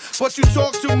eye. But you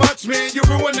talk too much, man, you're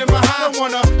ruining my high. I don't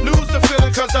wanna lose the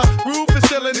feeling, cause the roof is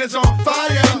ceiling is on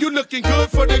fire. And you looking good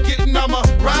for the getting, I'm a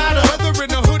rider. Whether in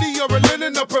a hoodie or a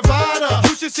linen, a provider.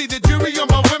 You should see the jury on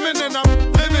my women, and I'm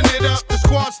living it up. The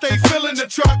squad stay filling the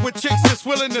truck with chicks that's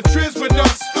willing to trizz with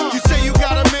us. You say you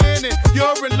got a man and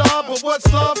you're in love, but what's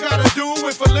love gotta do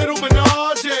with a little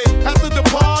menage? After the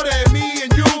party, me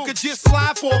and you could just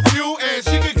slide for a few, and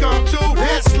she could come too.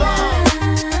 That's love.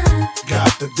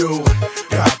 Got to do with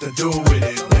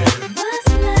it, baby. What's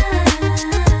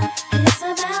love? It's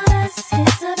about us,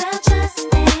 it's about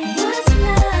just me. What's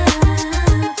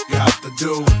love? Got to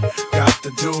do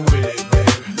with it,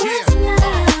 baby. What's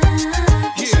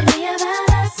love? It should be about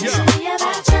us, it should be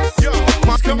about just me.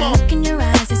 Come on. Look in your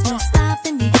eyes, there's no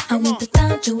stopping me. I want the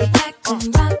thought you attack,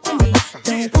 come rock with me.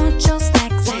 Don't want your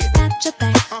stacks, I got your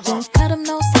back. Won't cut them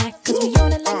no slack, cause we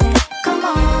on it like that. Come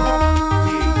on.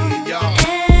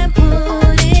 And put it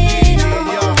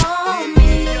on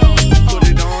me. Put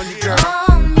it on you, girl.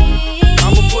 On me.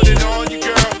 I'ma put it on you,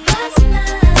 girl. What's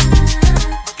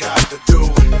love? Got to do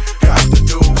with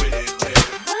it, baby.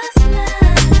 What's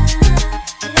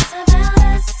love? It's about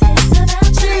us, it's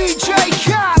about DJ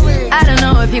Khaled. I don't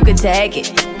know if you could take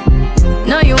it.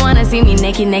 No, you wanna see me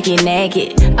naked, naked,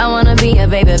 naked. I wanna be a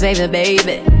baby, baby,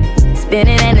 baby.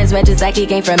 Spinning in his red just like he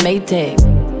came from Maytag.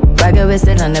 Rocket with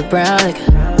it on the brown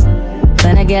liquor.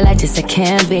 When I get like this, I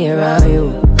can't be around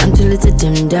you. I'm too little to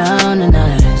dim down a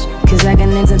notch. Cause I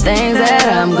can into things that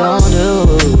I'm gon' do.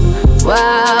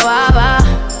 Wow, wow, wow.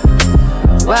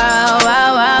 Wow,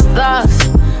 wow, wow, thoughts.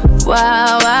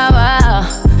 Wow, wow, wow.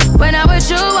 When I'm with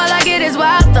you, all I get is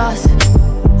wild thoughts.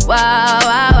 Wow,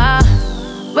 wow, wow.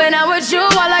 When I'm with you,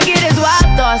 all I get is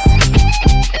wild thoughts.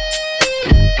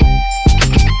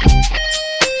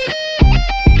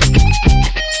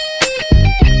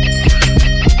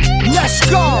 Let's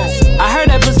go. I heard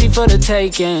that pussy for the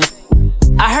taking.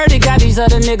 I heard it got these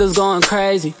other niggas going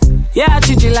crazy. Yeah, I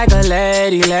treat you like a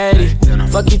lady, lady.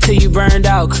 Fuck you till you burned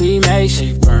out,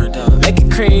 cremation. Make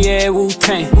it cream, yeah,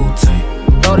 Wu-Tang.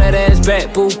 Throw that ass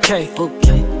back, bouquet.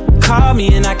 Call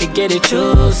me and I could get it,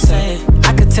 you say.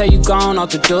 I could tell you gone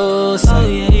off the door. Oh,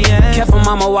 yeah, yeah. Careful,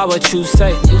 mama, why what you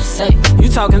say? You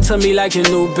talking to me like your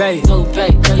new babe.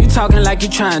 You talking like you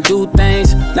trying to do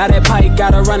things. Now that pipe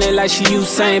gotta run it like she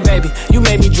Usain, baby. You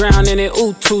made me drown in it,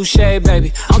 ooh, touche,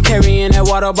 baby. I'm carrying that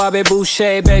water, Bobby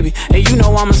Boucher, baby. And you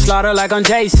know I'ma slaughter like I'm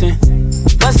Jason.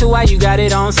 Busted, why you got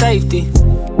it on safety?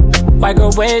 White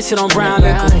girl wear shit on brown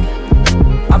liquor.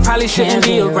 I probably shouldn't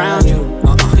be around you.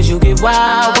 Cause you get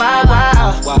wild, wild,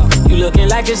 wild. You looking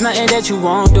like it's nothing that you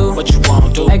won't do. What you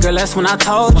won't do? Hey girl, that's when I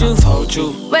told you.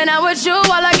 When I'm with you, all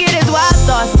I get is wild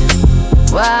thoughts.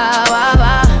 Wow, wow,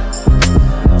 wow.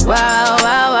 Wow,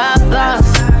 wow, wow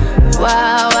thoughts.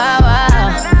 Wow, wow,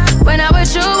 wow. When I'm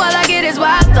with you, all I get is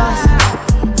wild thoughts.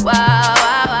 Wow,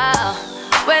 wow, wow.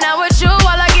 When I'm with you,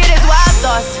 all I get is wild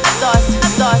thoughts.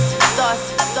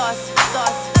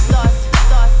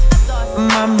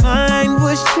 My mind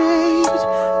was changed.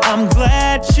 I'm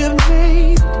glad you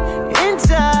made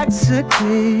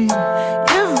intoxicated.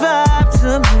 Your vibe's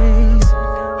amazing.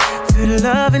 Feel the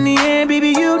love in the air, baby,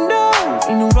 you know.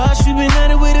 Ain't no rush, we've been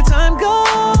at it where the time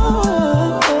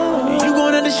goes. You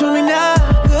gon' have to show me now,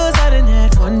 cause I done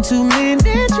had 1 too many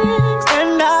drinks.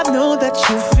 And I know that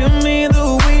you feel me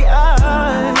the way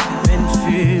I've been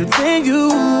feeling you.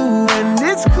 And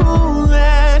it's cool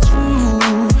that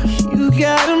you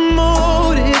got a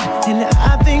motive, and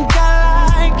I think I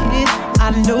like it. I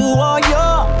know all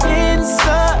your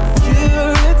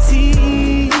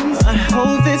insecurities. I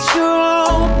hope that you're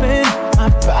open. My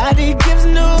body gives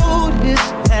notice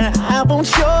that I want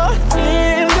your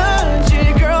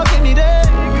energy. Girl, give me that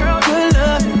good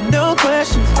love, no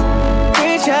questions.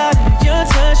 Reach out and you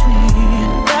touch me.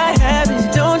 Bad habits,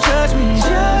 don't judge me.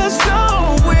 Just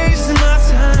don't waste my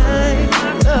time.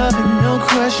 Love and no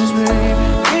questions, baby.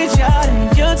 Reach out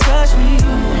and you touch me.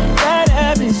 Bad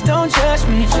habits, don't judge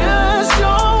me. Just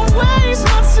don't waste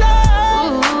my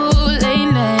time. Ooh, late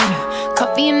night,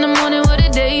 coffee in the morning, what a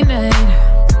day night.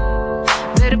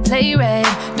 Better play right,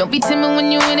 don't be timid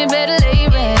when you in it, better lay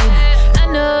right. I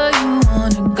know you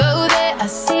wanna go there, I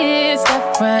see it,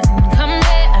 step front and come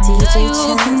there. I know you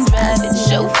can ride the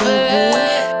chauffeur.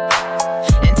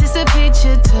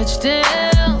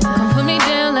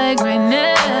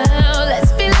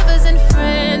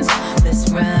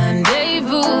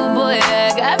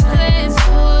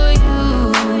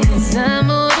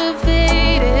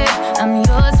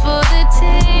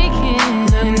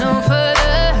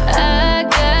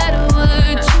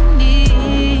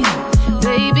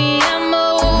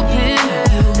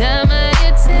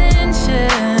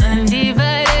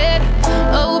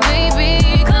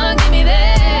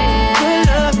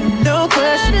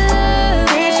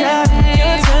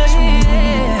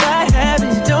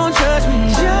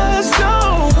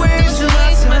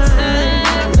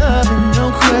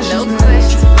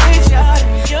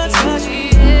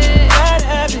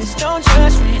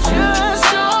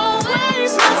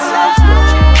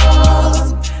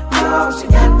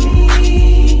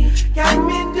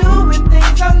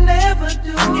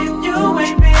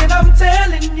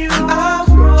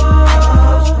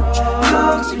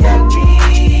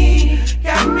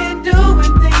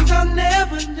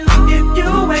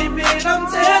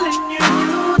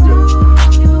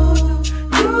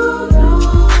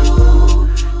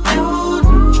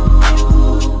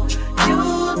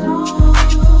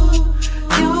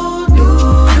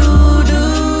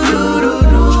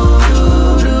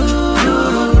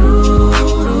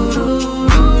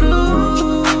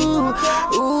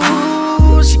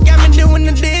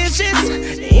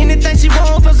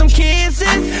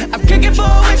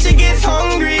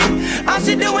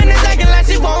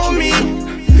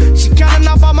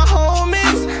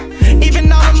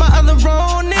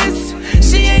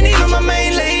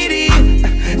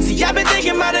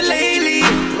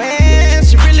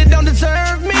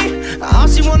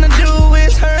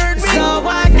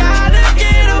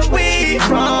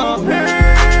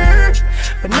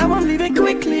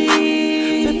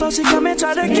 and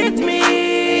try to get me,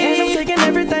 and I'm taking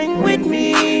everything with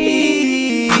me.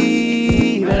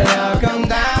 But it all come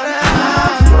down to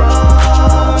I'm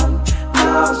wrong.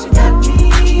 No, she got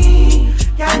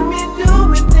me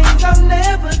doing things I'll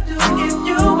never do. If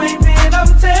you ain't been,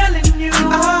 I'm telling you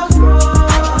I'm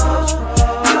wrong.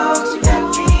 No, she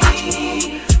got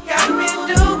me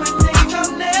doing things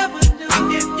I'll never do.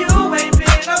 If you ain't been,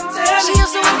 I'm telling you. She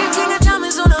used to work at King of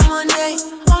Diamonds on a Monday.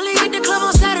 Only hit the club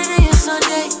on Saturday and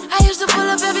Sunday. I used to pull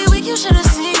up every week, you should've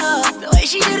seen her. The way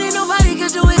she did it, nobody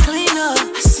could do it cleaner.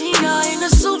 I seen her in a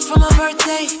suit for my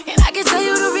birthday, and I can tell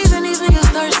you the reason these niggas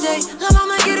thirsty. La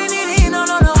mama getting it in on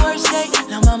the worst day.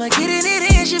 La mama getting it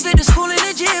in, she fit the school and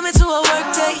the gym into a work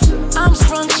day. I'm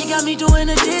sprung, she got me doing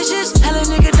the dishes. Hella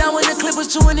nigga down when the clip was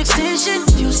to an extension.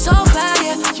 You so bad,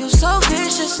 yeah, you so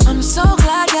vicious. I'm so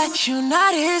glad that you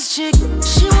not his chick.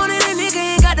 She wanted a nigga,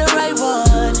 ain't got the right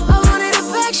one. I wanted a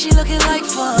bag, she looking like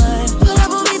fun. Pull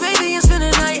up on me, baby, and spend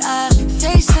the night.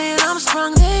 They saying I'm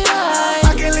sprung, they right.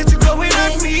 I can't let you go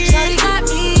without me. Shawty got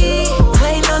me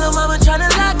waiting on the mama tryna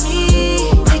lock me.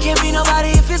 It can't be nobody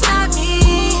if it's not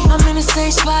me. I'm in the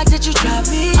same spot that you dropped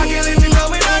me. I can't let you go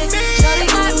without me. Shawty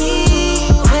got me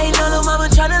waiting on the mama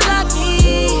tryna lock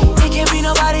me. It can't be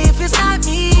nobody if it's not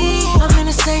me. I'm in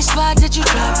the same spot that you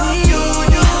dropped me.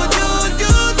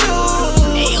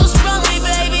 And you sprung me,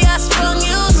 baby, I sprung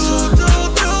you too.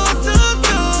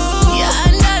 Yeah,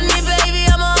 undone me, baby,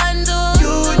 I'ma undo.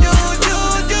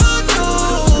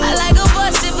 I like a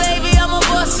bust it, baby, I'ma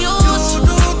bust you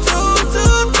too.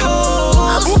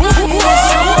 I'm sprung you.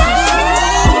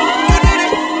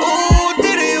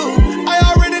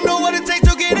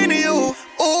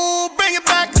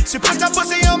 She put that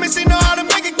pussy on me, she know how to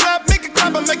make it clap,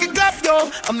 I make it clap,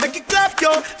 yo. I make it clap,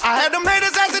 yo. I had them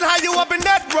haters asking how you up in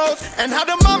that road, and how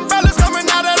them umbrellas coming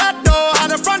out of that door,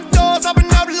 how the front doors open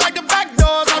up like the back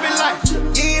doors. I be like,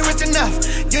 you ain't rich enough,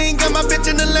 you ain't got my bitch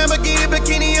in the Lamborghini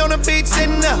bikini on the beach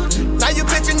sitting up. Now you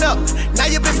bitching up, now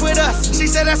you bitch with us. She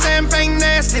said that champagne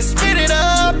nasty, spit it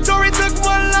up. Tory took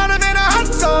one line and made a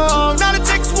hot song. Now the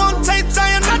chicks want tapes,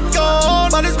 I am not gone,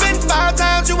 but it's been 5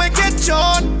 times you ain't get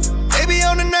on. Baby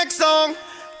on the next song,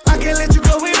 I can't let you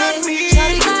go without me.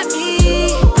 Shawty got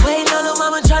me waiting on the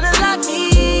mama tryna lock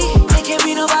me. It can't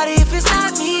be nobody if it's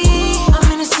not me. I'm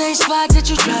in the same spot that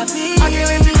you dropped me. I can't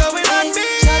let you go without me.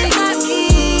 Shawty got me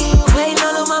waiting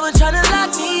on the mama tryna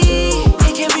lock me.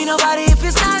 It can't be nobody if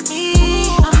it's not me.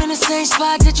 I'm in the same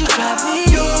spot that you dropped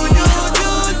me.